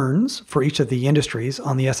returns for each of the industries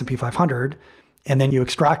on the S&P 500, and then you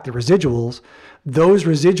extract the residuals, those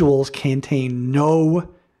residuals contain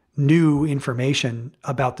no new information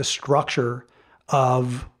about the structure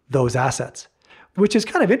of those assets, which is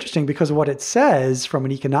kind of interesting because what it says from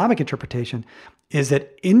an economic interpretation is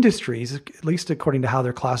that industries, at least according to how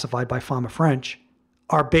they're classified by Fama French,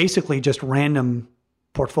 are basically just random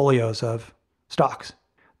portfolios of stocks.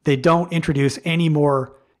 They don't introduce any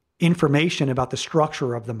more information about the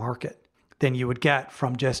structure of the market than you would get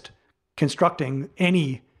from just constructing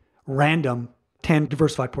any random 10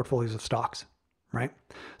 diversified portfolios of stocks, right?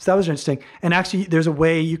 So that was interesting. And actually, there's a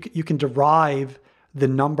way you can derive the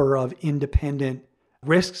number of independent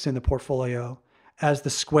risks in the portfolio as the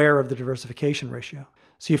square of the diversification ratio.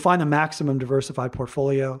 So you find the maximum diversified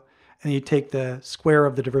portfolio, and you take the square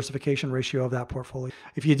of the diversification ratio of that portfolio.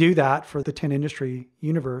 If you do that for the 10 industry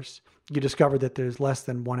universe, you discover that there's less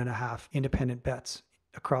than 1.5 independent bets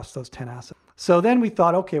across those 10 assets. So then we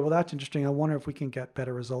thought, okay, well, that's interesting. I wonder if we can get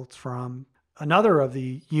better results from another of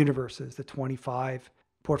the universes, the 25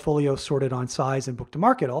 portfolios sorted on size and book to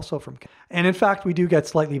market, also from. And in fact, we do get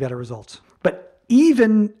slightly better results. But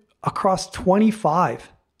even across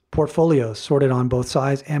 25 portfolios sorted on both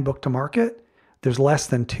size and book to market, there's less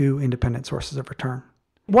than 2 independent sources of return.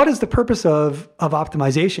 What is the purpose of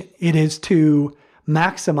optimization? It is to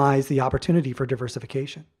maximize the opportunity for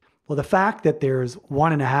diversification. Well, the fact that there's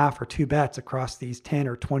 1.5 or 2 bets across these 10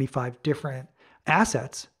 or 25 different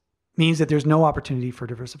assets means that there's no opportunity for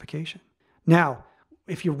diversification. Now,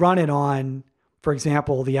 if you run it on, for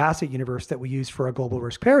example, the asset universe that we use for a global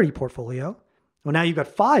risk parity portfolio, well, now you've got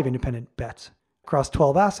 5 independent bets across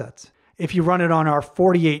 12 assets. If you run it on our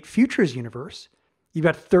 48 futures universe, you've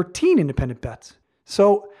got 13 independent bets.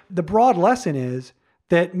 So the broad lesson is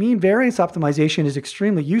that mean variance optimization is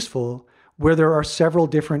extremely useful where there are several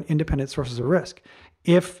different independent sources of risk.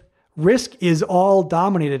 If risk is all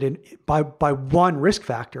dominated by one risk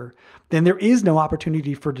factor, then there is no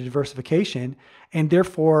opportunity for diversification, and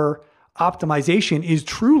therefore optimization is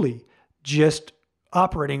truly just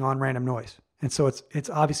operating on random noise. And so it's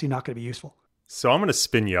obviously not going to be useful. So I'm going to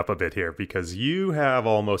spin you up a bit here because you have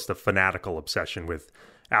almost a fanatical obsession with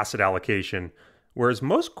asset allocation, whereas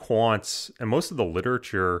most quants and most of the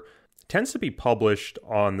literature tends to be published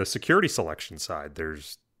on the security selection side.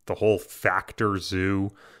 There's the whole factor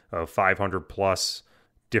zoo of 500 plus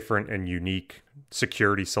different and unique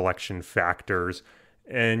security selection factors.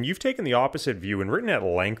 And you've taken the opposite view and written at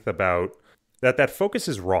length about that focus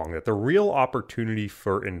is wrong, that the real opportunity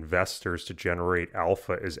for investors to generate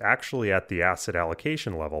alpha is actually at the asset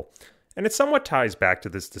allocation level. And it somewhat ties back to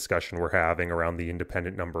this discussion we're having around the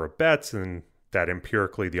independent number of bets and that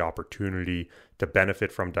empirically the opportunity to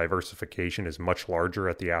benefit from diversification is much larger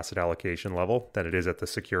at the asset allocation level than it is at the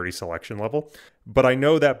security selection level. But I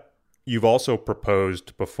know that you've also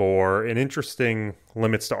proposed before an interesting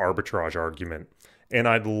limits to arbitrage argument. And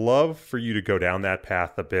I'd love for you to go down that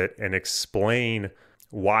path a bit and explain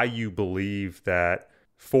why you believe that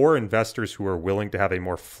for investors who are willing to have a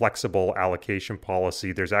more flexible allocation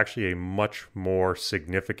policy, there's actually a much more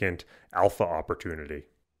significant alpha opportunity.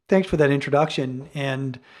 Thanks for that introduction.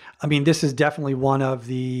 And I mean, this is definitely one of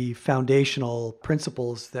the foundational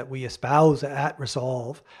principles that we espouse at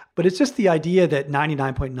Resolve. But it's just the idea that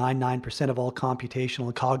 99.99% of all computational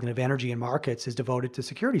and cognitive energy in markets is devoted to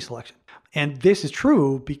security selection. And this is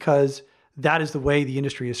true because that is the way the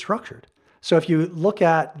industry is structured. So if you look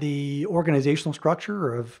at the organizational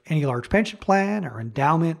structure of any large pension plan or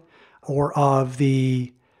endowment or of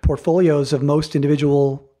the portfolios of most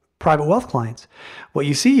individual private wealth clients, what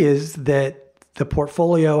you see is that the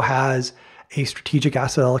portfolio has a strategic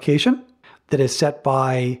asset allocation that is set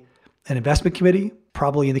by an investment committee,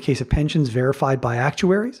 probably in the case of pensions, verified by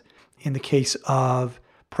actuaries. In the case of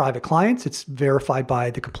private clients, it's verified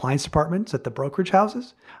by the compliance departments at the brokerage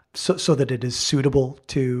houses so that it is suitable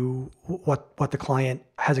to what the client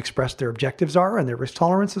has expressed their objectives are and their risk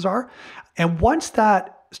tolerances are. And once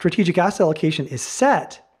that strategic asset allocation is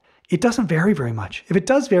set, it doesn't vary very much. If it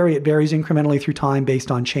does vary, it varies incrementally through time based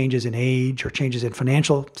on changes in age or changes in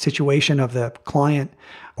financial situation of the client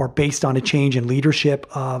or based on a change in leadership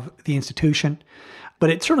of the institution. But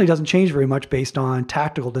it certainly doesn't change very much based on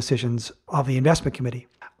tactical decisions of the investment committee.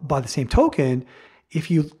 By the same token, if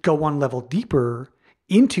you go one level deeper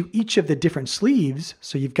into each of the different sleeves,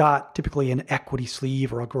 so you've got typically an equity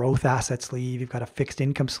sleeve or a growth asset sleeve, you've got a fixed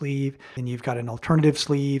income sleeve, and you've got an alternative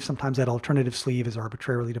sleeve. Sometimes that alternative sleeve is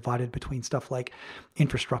arbitrarily divided between stuff like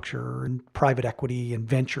infrastructure and private equity and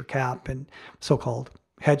venture cap and so-called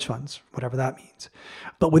hedge funds, whatever that means.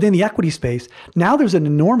 But within the equity space, now there's an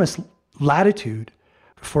enormous latitude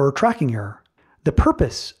for tracking error. The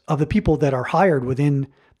purpose of the people that are hired within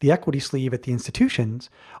the equity sleeve at the institutions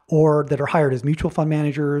or that are hired as mutual fund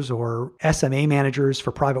managers or SMA managers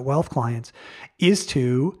for private wealth clients is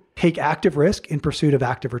to take active risk in pursuit of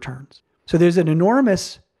active returns. So there's an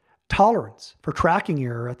enormous tolerance for tracking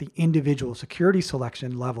error at the individual security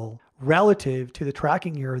selection level relative to the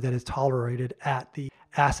tracking error that is tolerated at the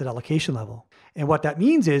asset allocation level. And what that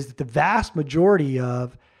means is that the vast majority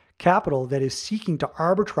of capital that is seeking to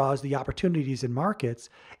arbitrage the opportunities in markets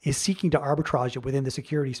is seeking to arbitrage it within the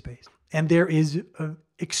security space. And there is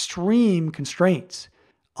extreme constraints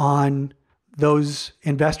on those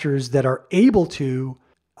investors that are able to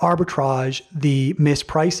arbitrage the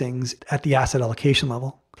mispricings at the asset allocation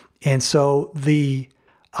level. And so the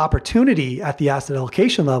opportunity at the asset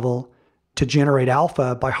allocation level to generate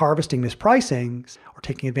alpha by harvesting mispricings or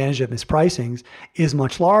taking advantage of mispricings is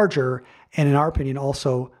much larger, and in our opinion,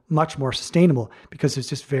 also much more sustainable because there's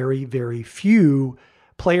just very, very few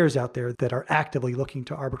players out there that are actively looking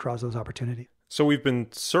to arbitrage those opportunities. So we've been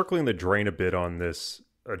circling the drain a bit on this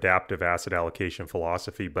adaptive asset allocation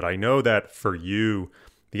philosophy, but I know that for you,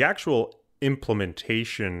 the actual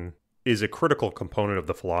implementation is a critical component of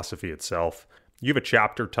the philosophy itself. You have a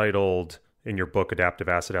chapter titled in your book, Adaptive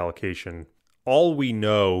Asset Allocation, "All We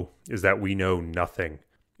Know is that we know nothing."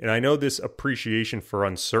 And I know this appreciation for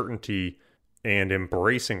uncertainty and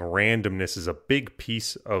embracing randomness is a big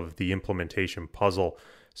piece of the implementation puzzle.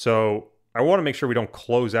 So I want to make sure we don't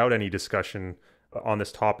close out any discussion on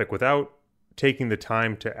this topic without taking the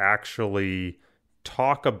time to actually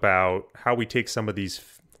talk about how we take some of these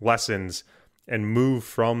lessons and move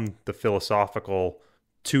from the philosophical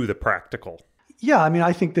to the practical. Yeah, I mean,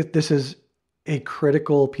 I think that this is a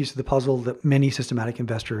critical piece of the puzzle that many systematic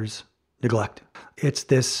investors neglect. It's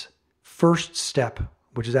this first step,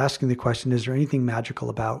 which is asking the question, is there anything magical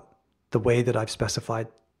about the way that I've specified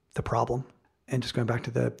the problem? And just going back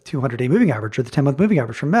to the 200-day moving average or the 10-month moving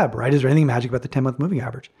average from MEB, right? Is there anything magic about the 10-month moving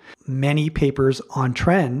average? Many papers on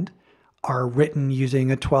trend are written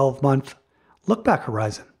using a 12-month look-back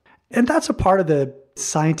horizon. And that's a part of the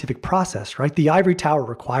scientific process, right? The ivory tower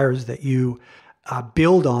requires that you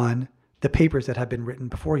build on the papers that have been written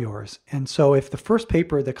before yours. And so if the first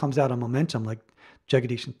paper that comes out on momentum, like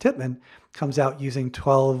Jagadish and Titman, comes out using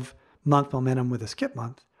 12-month momentum with a skip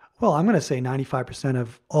month, well, I'm going to say 95%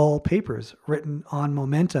 of all papers written on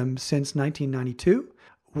momentum since 1992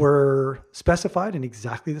 were specified in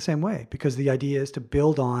exactly the same way, because the idea is to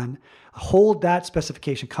build on, hold that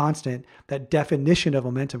specification constant, that definition of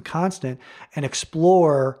momentum constant, and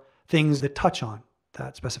explore things that touch on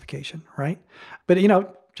that specification, right? But,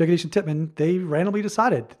 Jagadish and Titman, they randomly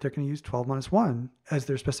decided that they're going to use 12-1 as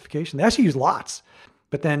their specification. They actually use lots,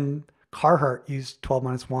 but then Carhart used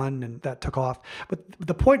 12-1 and that took off. But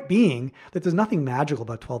the point being that there's nothing magical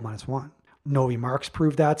about 12-1. Noe Marks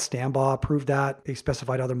proved that. Stambaugh proved that. They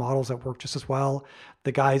specified other models that work just as well.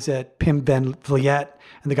 The guys at Pim Van Vliet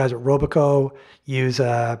and the guys at Robico use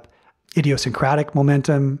idiosyncratic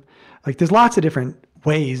momentum. Like, there's lots of different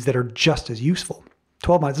ways that are just as useful.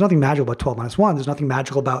 12 months, there's nothing magical about 12-1. There's nothing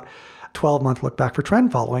magical about 12-month look back for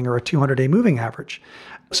trend following or a 200-day moving average.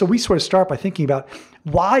 So we sort of start by thinking about,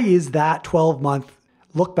 why is that 12-month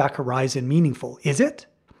look back horizon meaningful? Is it?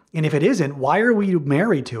 And if it isn't, why are we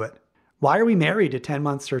married to it? Why are we married to 10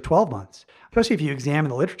 months or 12 months? Especially if you examine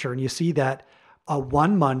the literature and you see that a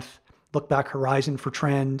 1-month look back horizon for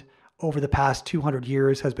trend over the past 200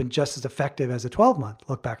 years has been just as effective as a 12-month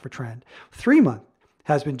look back for trend. 3-month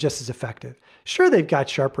has been just as effective. Sure, they've got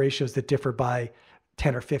Sharpe ratios that differ by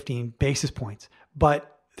 10 or 15 basis points,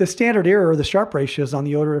 but the standard error of the Sharpe ratio is on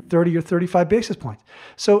the order of 30 or 35 basis points.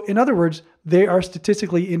 So in other words, they are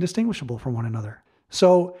statistically indistinguishable from one another.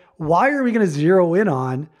 So why are we going to zero in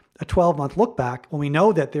on a 12-month look back when we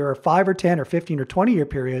know that there are 5 or 10 or 15 or 20-year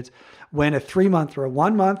periods when a 3-month or a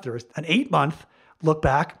 1-month or an 8-month look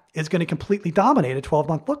back is going to completely dominate a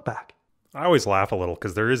 12-month look back? I always laugh a little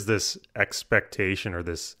because there is this expectation or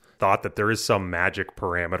this thought that there is some magic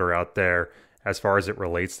parameter out there as far as it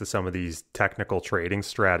relates to some of these technical trading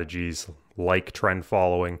strategies like trend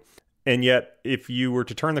following. And yet, if you were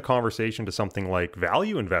to turn the conversation to something like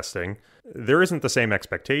value investing, there isn't the same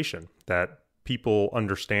expectation that people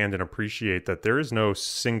understand and appreciate that there is no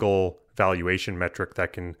single valuation metric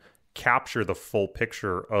that can capture the full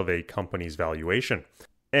picture of a company's valuation.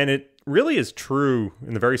 And it really is true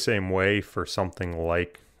in the very same way for something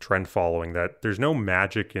like trend following, that there's no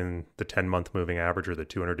magic in the 10-month moving average or the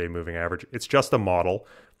 200-day moving average. It's just a model,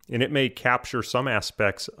 and it may capture some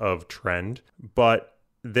aspects of trend, but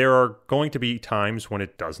there are going to be times when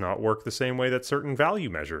it does not work the same way that certain value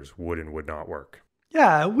measures would and would not work.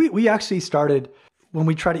 Yeah, we actually started, when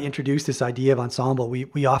we try to introduce this idea of ensemble,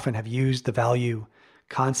 we often have used the value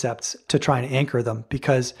concepts to try and anchor them,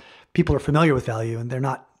 because people are familiar with value and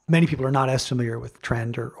many people are not as familiar with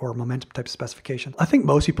trend or momentum type of specification. I think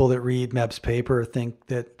most people that read MEB's paper think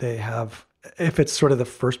that they have, if it's sort of the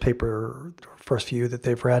first paper or first few that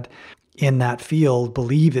they've read in that field,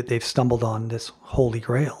 believe that they've stumbled on this holy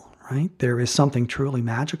grail, right? There is something truly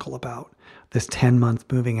magical about this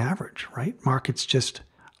 10-month moving average, right? Markets just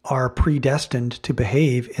are predestined to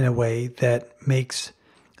behave in a way that makes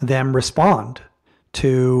them respond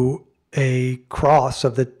to a cross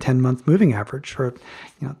of the 10-month moving average, or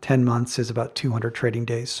 10 months is about 200 trading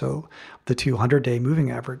days, so the 200-day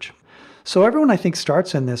moving average. So everyone, I think,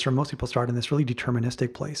 starts in this, or most people start in this really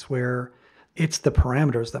deterministic place where it's the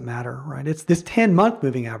parameters that matter, right? It's this 10-month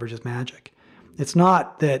moving average is magic. It's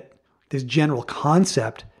not that this general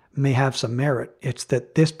concept may have some merit. It's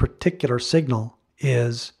that this particular signal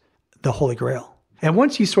is the holy grail. And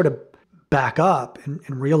once you sort of back up and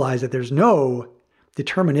realize that there's no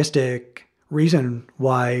deterministic reason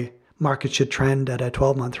why markets should trend at a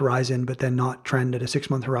 12-month horizon, but then not trend at a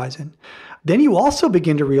 6-month horizon, then you also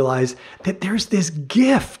begin to realize that there's this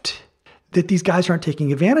gift that these guys aren't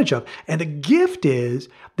taking advantage of. And the gift is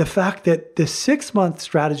the fact that the 6-month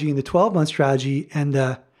strategy and the 12-month strategy and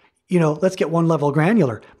the, let's get one level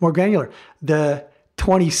more granular, the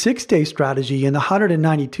 26-day strategy and the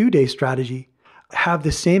 192-day strategy have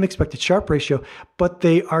the same expected Sharpe ratio, but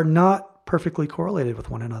they are not perfectly correlated with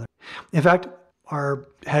one another. In fact, our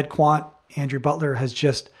head quant, Andrew Butler, has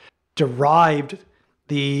just derived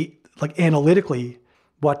analytically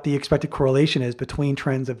what the expected correlation is between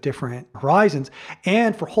trends of different horizons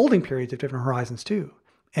and for holding periods of different horizons too.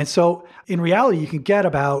 And so in reality, you can get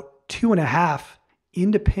about 2.5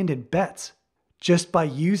 independent bets just by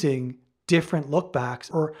using different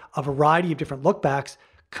lookbacks or a variety of different lookbacks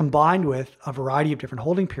combined with a variety of different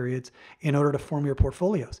holding periods in order to form your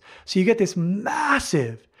portfolios. So you get this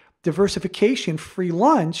massive diversification free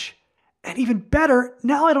lunch. And even better,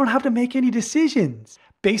 now I don't have to make any decisions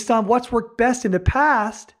based on what's worked best in the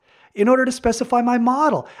past in order to specify my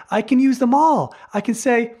model. I can use them all. I can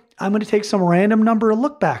say, I'm going to take some random number of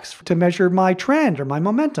lookbacks to measure my trend or my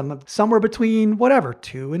momentum of somewhere between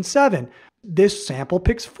 2 and 7. This sample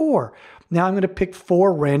picks 4. Now I'm going to pick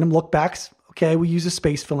 4 random lookbacks. Okay, we use a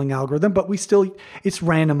space filling algorithm, but it's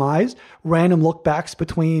randomized, random lookbacks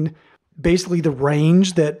between basically the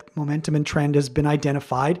range that momentum and trend has been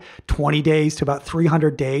identified, 20 days to about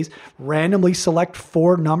 300 days, randomly select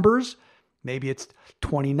 4 numbers. Maybe it's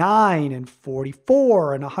 29 and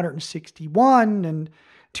 44 and 161 and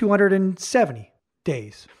 270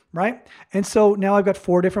 days, right? And so now I've got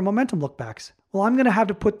 4 different momentum lookbacks. Well, I'm going to have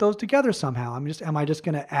to put those together somehow. Am I just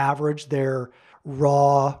going to average their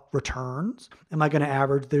raw returns? Am I going to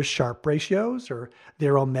average their Sharpe ratios or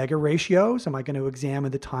their omega ratios? Am I going to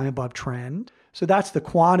examine the time above trend? So that's the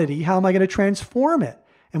quantity. How am I going to transform it?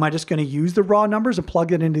 Am I just going to use the raw numbers and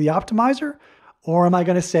plug it into the optimizer? Or am I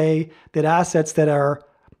going to say that assets that are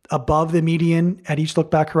above the median at each look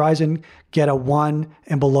back horizon get a 1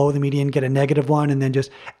 and below the median get a -1 and then just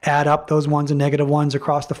add up those 1s and -1s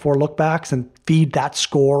across the 4 look backs and feed that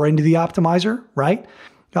score into the optimizer, right?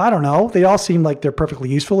 I don't know. They all seem like they're perfectly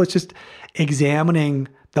useful. It's just examining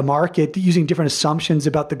the market using different assumptions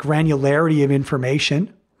about the granularity of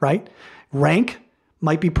information, right? Rank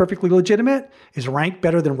might be perfectly legitimate. Is rank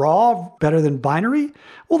better than raw, better than binary?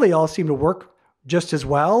 Well, they all seem to work just as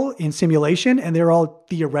well in simulation, and they're all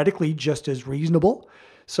theoretically just as reasonable.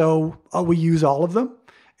 So we use all of them.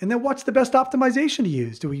 And then what's the best optimization to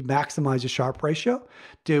use? Do we maximize the Sharpe ratio?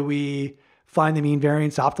 Do we find the mean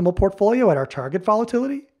variance optimal portfolio at our target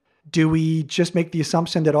volatility? Do we just make the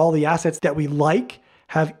assumption that all the assets that we like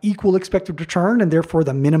have equal expected return and therefore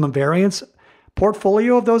the minimum variance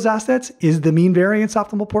portfolio of those assets is the mean variance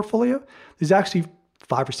optimal portfolio? There's actually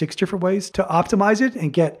 5 or 6 different ways to optimize it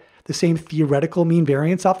and get the same theoretical mean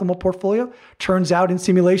variance optimal portfolio. Turns out in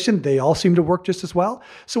simulation, they all seem to work just as well.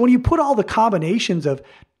 So when you put all the combinations of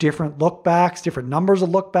different lookbacks, different numbers of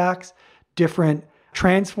lookbacks, different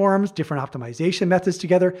transforms, different optimization methods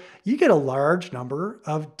together, you get a large number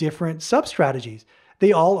of different sub-strategies.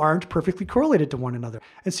 They all aren't perfectly correlated to one another.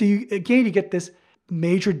 And so you get this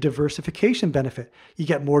major diversification benefit. You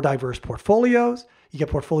get more diverse portfolios. You get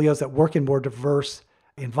portfolios that work in more diverse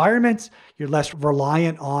environments. You're less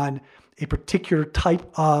reliant on a particular type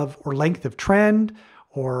of or length of trend,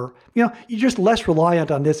 or you're just less reliant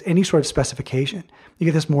on any sort of specification. You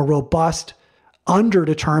get this more robust,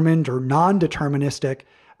 underdetermined or non-deterministic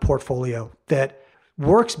portfolio that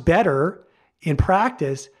works better in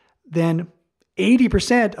practice than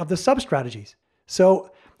 80% of the sub-strategies.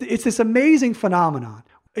 So it's this amazing phenomenon.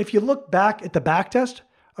 If you look back at the backtest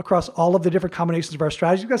across all of the different combinations of our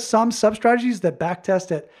strategies, we've got some sub-strategies that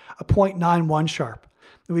backtest at a 0.91 Sharpe.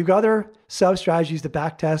 And we've got other sub-strategies that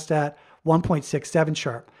backtest at 1.67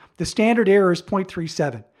 Sharpe. The standard error is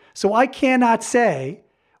 0.37. So I cannot say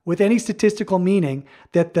with any statistical meaning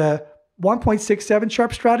that the 1.67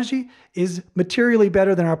 Sharpe strategy is materially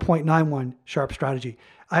better than our 0.91 Sharpe strategy.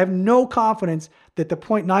 I have no confidence that the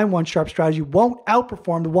 0.91 Sharpe strategy won't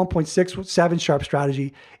outperform the 1.67 Sharpe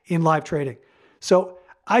strategy in live trading. So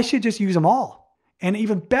I should just use them all. And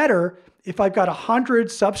even better, if I've got 100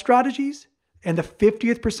 sub-strategies and the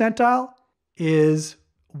 50th percentile is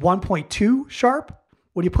 1.2 Sharpe,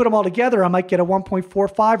 when you put them all together, I might get a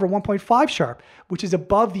 1.45 or 1.5 Sharpe, which is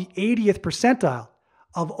above the 80th percentile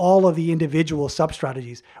of all of the individual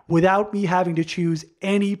sub-strategies without me having to choose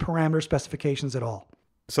any parameter specifications at all.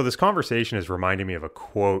 So this conversation is reminding me of a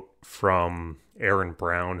quote from Aaron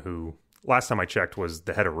Brown, who last time I checked was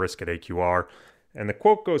the head of risk at AQR. And the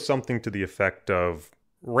quote goes something to the effect of,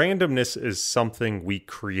 randomness is something we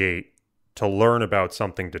create to learn about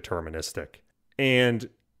something deterministic. And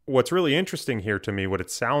what's really interesting here to me, what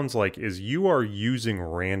it sounds like, is you are using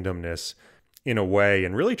randomness in a way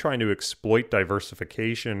and really trying to exploit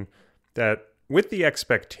diversification that with the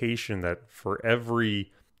expectation that for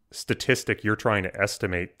every statistic you're trying to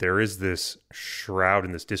estimate, there is this shroud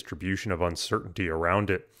and this distribution of uncertainty around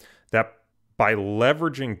it that by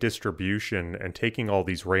leveraging distribution and taking all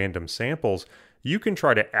these random samples, you can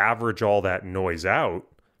try to average all that noise out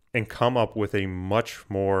and come up with a much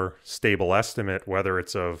more stable estimate, whether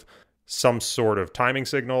it's of some sort of timing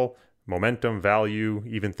signal, momentum, value,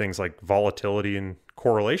 even things like volatility and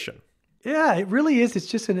correlation. Yeah, it really is. It's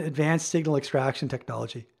just an advanced signal extraction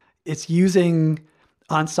technology. It's using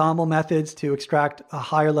ensemble methods to extract a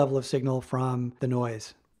higher level of signal from the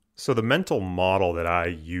noise. So the mental model that I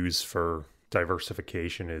use for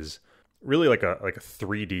diversification is really like a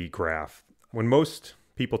 3D graph. When most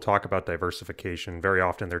people talk about diversification, very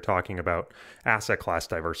often they're talking about asset class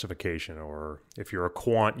diversification, or if you're a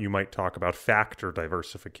quant, you might talk about factor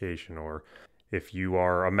diversification, or if you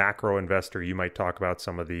are a macro investor, you might talk about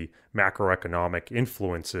some of the macroeconomic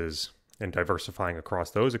influences and diversifying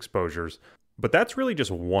across those exposures. But that's really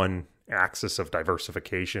just one axis of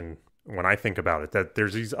diversification when I think about it, that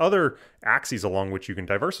there's these other axes along which you can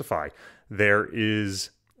diversify. There is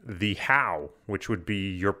the how, which would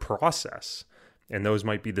be your process. And those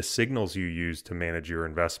might be the signals you use to manage your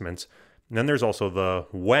investments. And then there's also the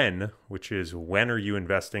when, which is when are you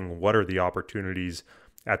investing? What are the opportunities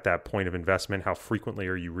at that point of investment? How frequently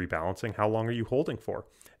are you rebalancing? How long are you holding for?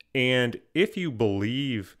 And if you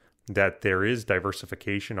believe that there is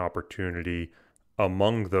diversification opportunity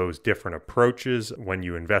among those different approaches, when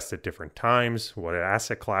you invest at different times, what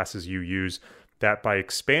asset classes you use, that by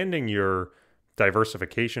expanding your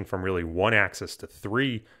diversification from really one axis to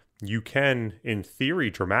three, you can, in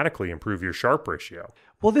theory, dramatically improve your Sharpe ratio.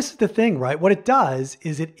 Well, this is the thing, right? What it does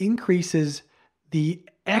is it increases the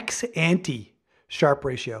ex ante Sharpe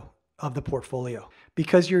ratio of the portfolio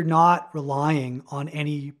because you're not relying on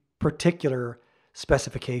any particular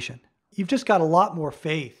specification. You've just got a lot more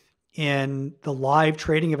faith in the live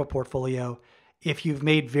trading of a portfolio if you've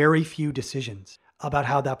made very few decisions about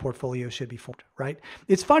how that portfolio should be formed, right?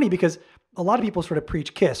 It's funny because a lot of people sort of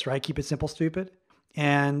preach KISS, right? Keep it simple, stupid.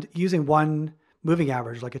 And using one moving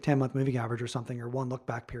average, like a 10-month moving average or something, or one look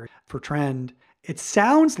back period for trend, it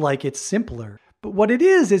sounds like it's simpler. But what it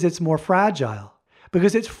is it's more fragile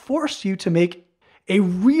because it's forced you to make a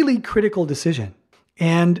really critical decision.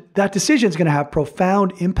 And that decision is going to have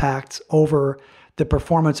profound impacts over the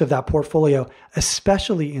performance of that portfolio,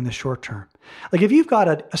 especially in the short term. Like if you've got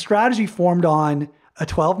a strategy formed on a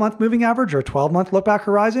 12-month moving average or a 12-month look back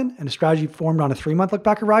horizon and a strategy formed on a 3-month look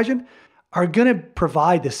back horizon, are going to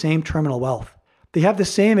provide the same terminal wealth. They have the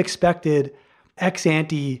same expected ex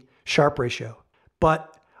ante Sharpe ratio.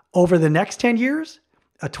 But over the next 10 years,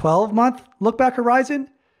 a 12-month look back horizon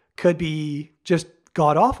could be just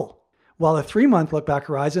god awful, while a 3-month look back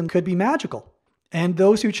horizon could be magical. And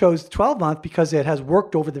those who chose 12-month because it has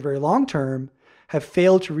worked over the very long term have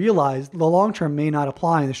failed to realize the long term may not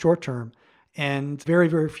apply in the short term. And very,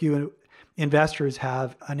 very few investors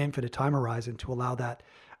have an infinite time horizon to allow that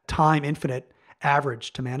time infinite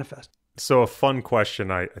average to manifest. So a fun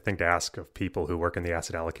question I think to ask of people who work in the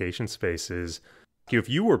asset allocation space is, if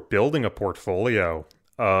you were building a portfolio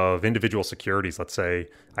of individual securities, let's say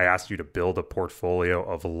I asked you to build a portfolio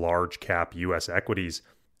of large cap US equities,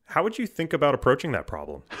 how would you think about approaching that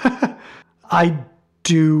problem? I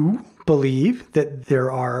do believe that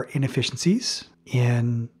there are inefficiencies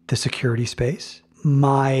in the security space.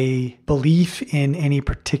 My belief in any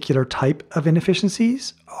particular type of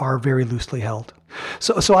inefficiencies are very loosely held.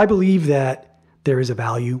 So I believe that there is a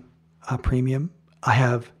value premium. I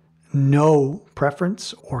have no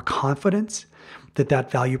preference or confidence that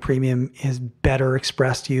that value premium is better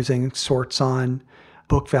expressed using sorts on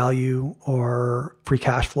book value or free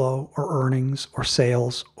cash flow or earnings or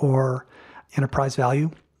sales or enterprise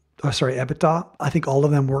value. EBITDA. I think all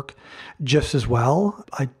of them work just as well.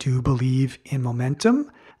 I do believe in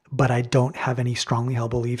momentum, but I don't have any strongly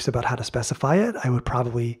held beliefs about how to specify it. I would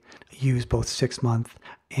probably use both 6-month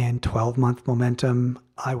and 12-month momentum.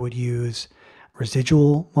 I would use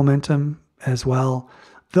residual momentum as well.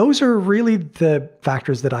 Those are really the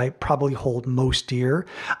factors that I probably hold most dear.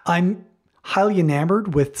 I'm highly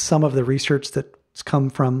enamored with some of the research that's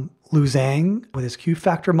come from Liu Zhang with his Q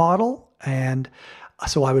factor model. And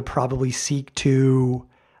so I would probably seek to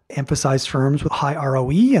emphasize firms with high ROE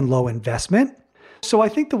and low investment. So I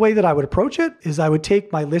think the way that I would approach it is I would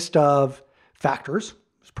take my list of factors,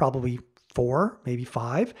 it's probably 4, maybe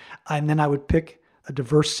 5, and then I would pick a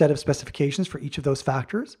diverse set of specifications for each of those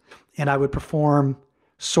factors. And I would perform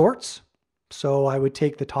sorts. So I would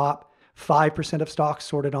take the top 5% of stocks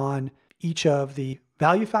sorted on each of the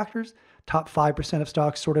value factors, top 5% of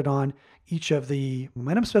stocks sorted on each of the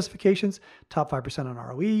momentum specifications, top 5% on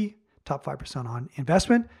ROE, top 5% on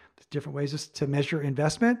investment. There's different ways to measure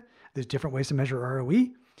investment. There's different ways to measure ROE.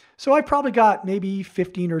 So I probably got maybe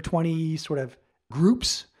 15 or 20 sort of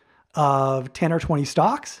groups of 10 or 20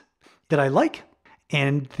 stocks that I like.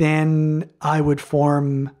 And then I would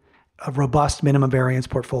form a robust minimum variance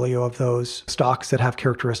portfolio of those stocks that have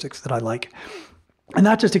characteristics that I like. And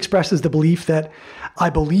that just expresses the belief that I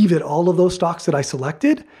believe that all of those stocks that I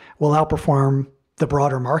selected will outperform the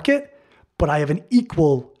broader market, but I have an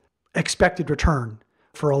equal expected return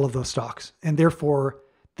for all of those stocks. And therefore,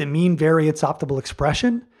 the mean variance optimal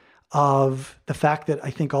expression of the fact that I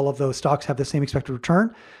think all of those stocks have the same expected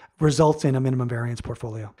return results in a minimum variance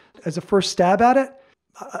portfolio. As a first stab at it,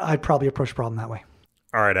 I'd probably approach the problem that way.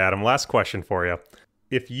 All right, Adam, last question for you.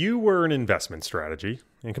 If you were an investment strategy,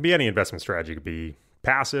 and it could be any investment strategy, it could be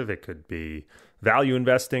passive, it could be value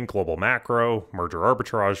investing, global macro, merger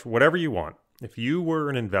arbitrage, whatever you want. If you were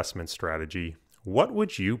an investment strategy, what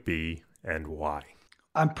would you be and why?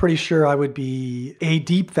 I'm pretty sure I would be a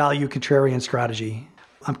deep value contrarian strategy.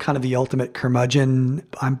 I'm kind of the ultimate curmudgeon.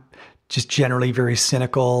 I'm just generally very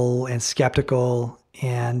cynical and skeptical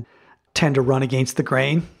and tend to run against the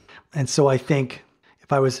grain. And so I think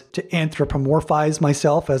if I was to anthropomorphize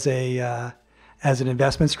myself as an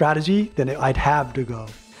investment strategy, then I'd have to go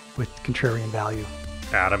with contrarian value.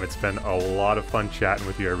 Adam, it's been a lot of fun chatting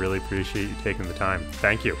with you. I really appreciate you taking the time.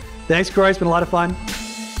 Thank you. Thanks, Corey. It's been a lot of fun.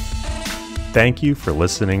 Thank you for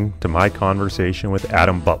listening to my conversation with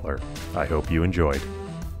Adam Butler. I hope you enjoyed.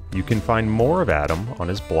 You can find more of Adam on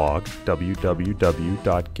his blog,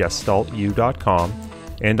 www.gestaltu.com,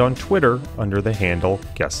 and on Twitter under the handle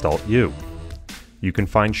GestaltU. You can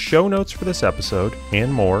find show notes for this episode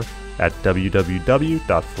and more at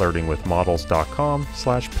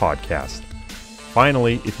www.flirtingwithmodels.com/podcast.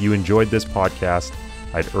 Finally, if you enjoyed this podcast,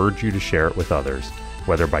 I'd urge you to share it with others,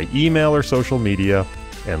 whether by email or social media,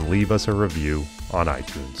 and leave us a review on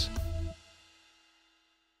iTunes.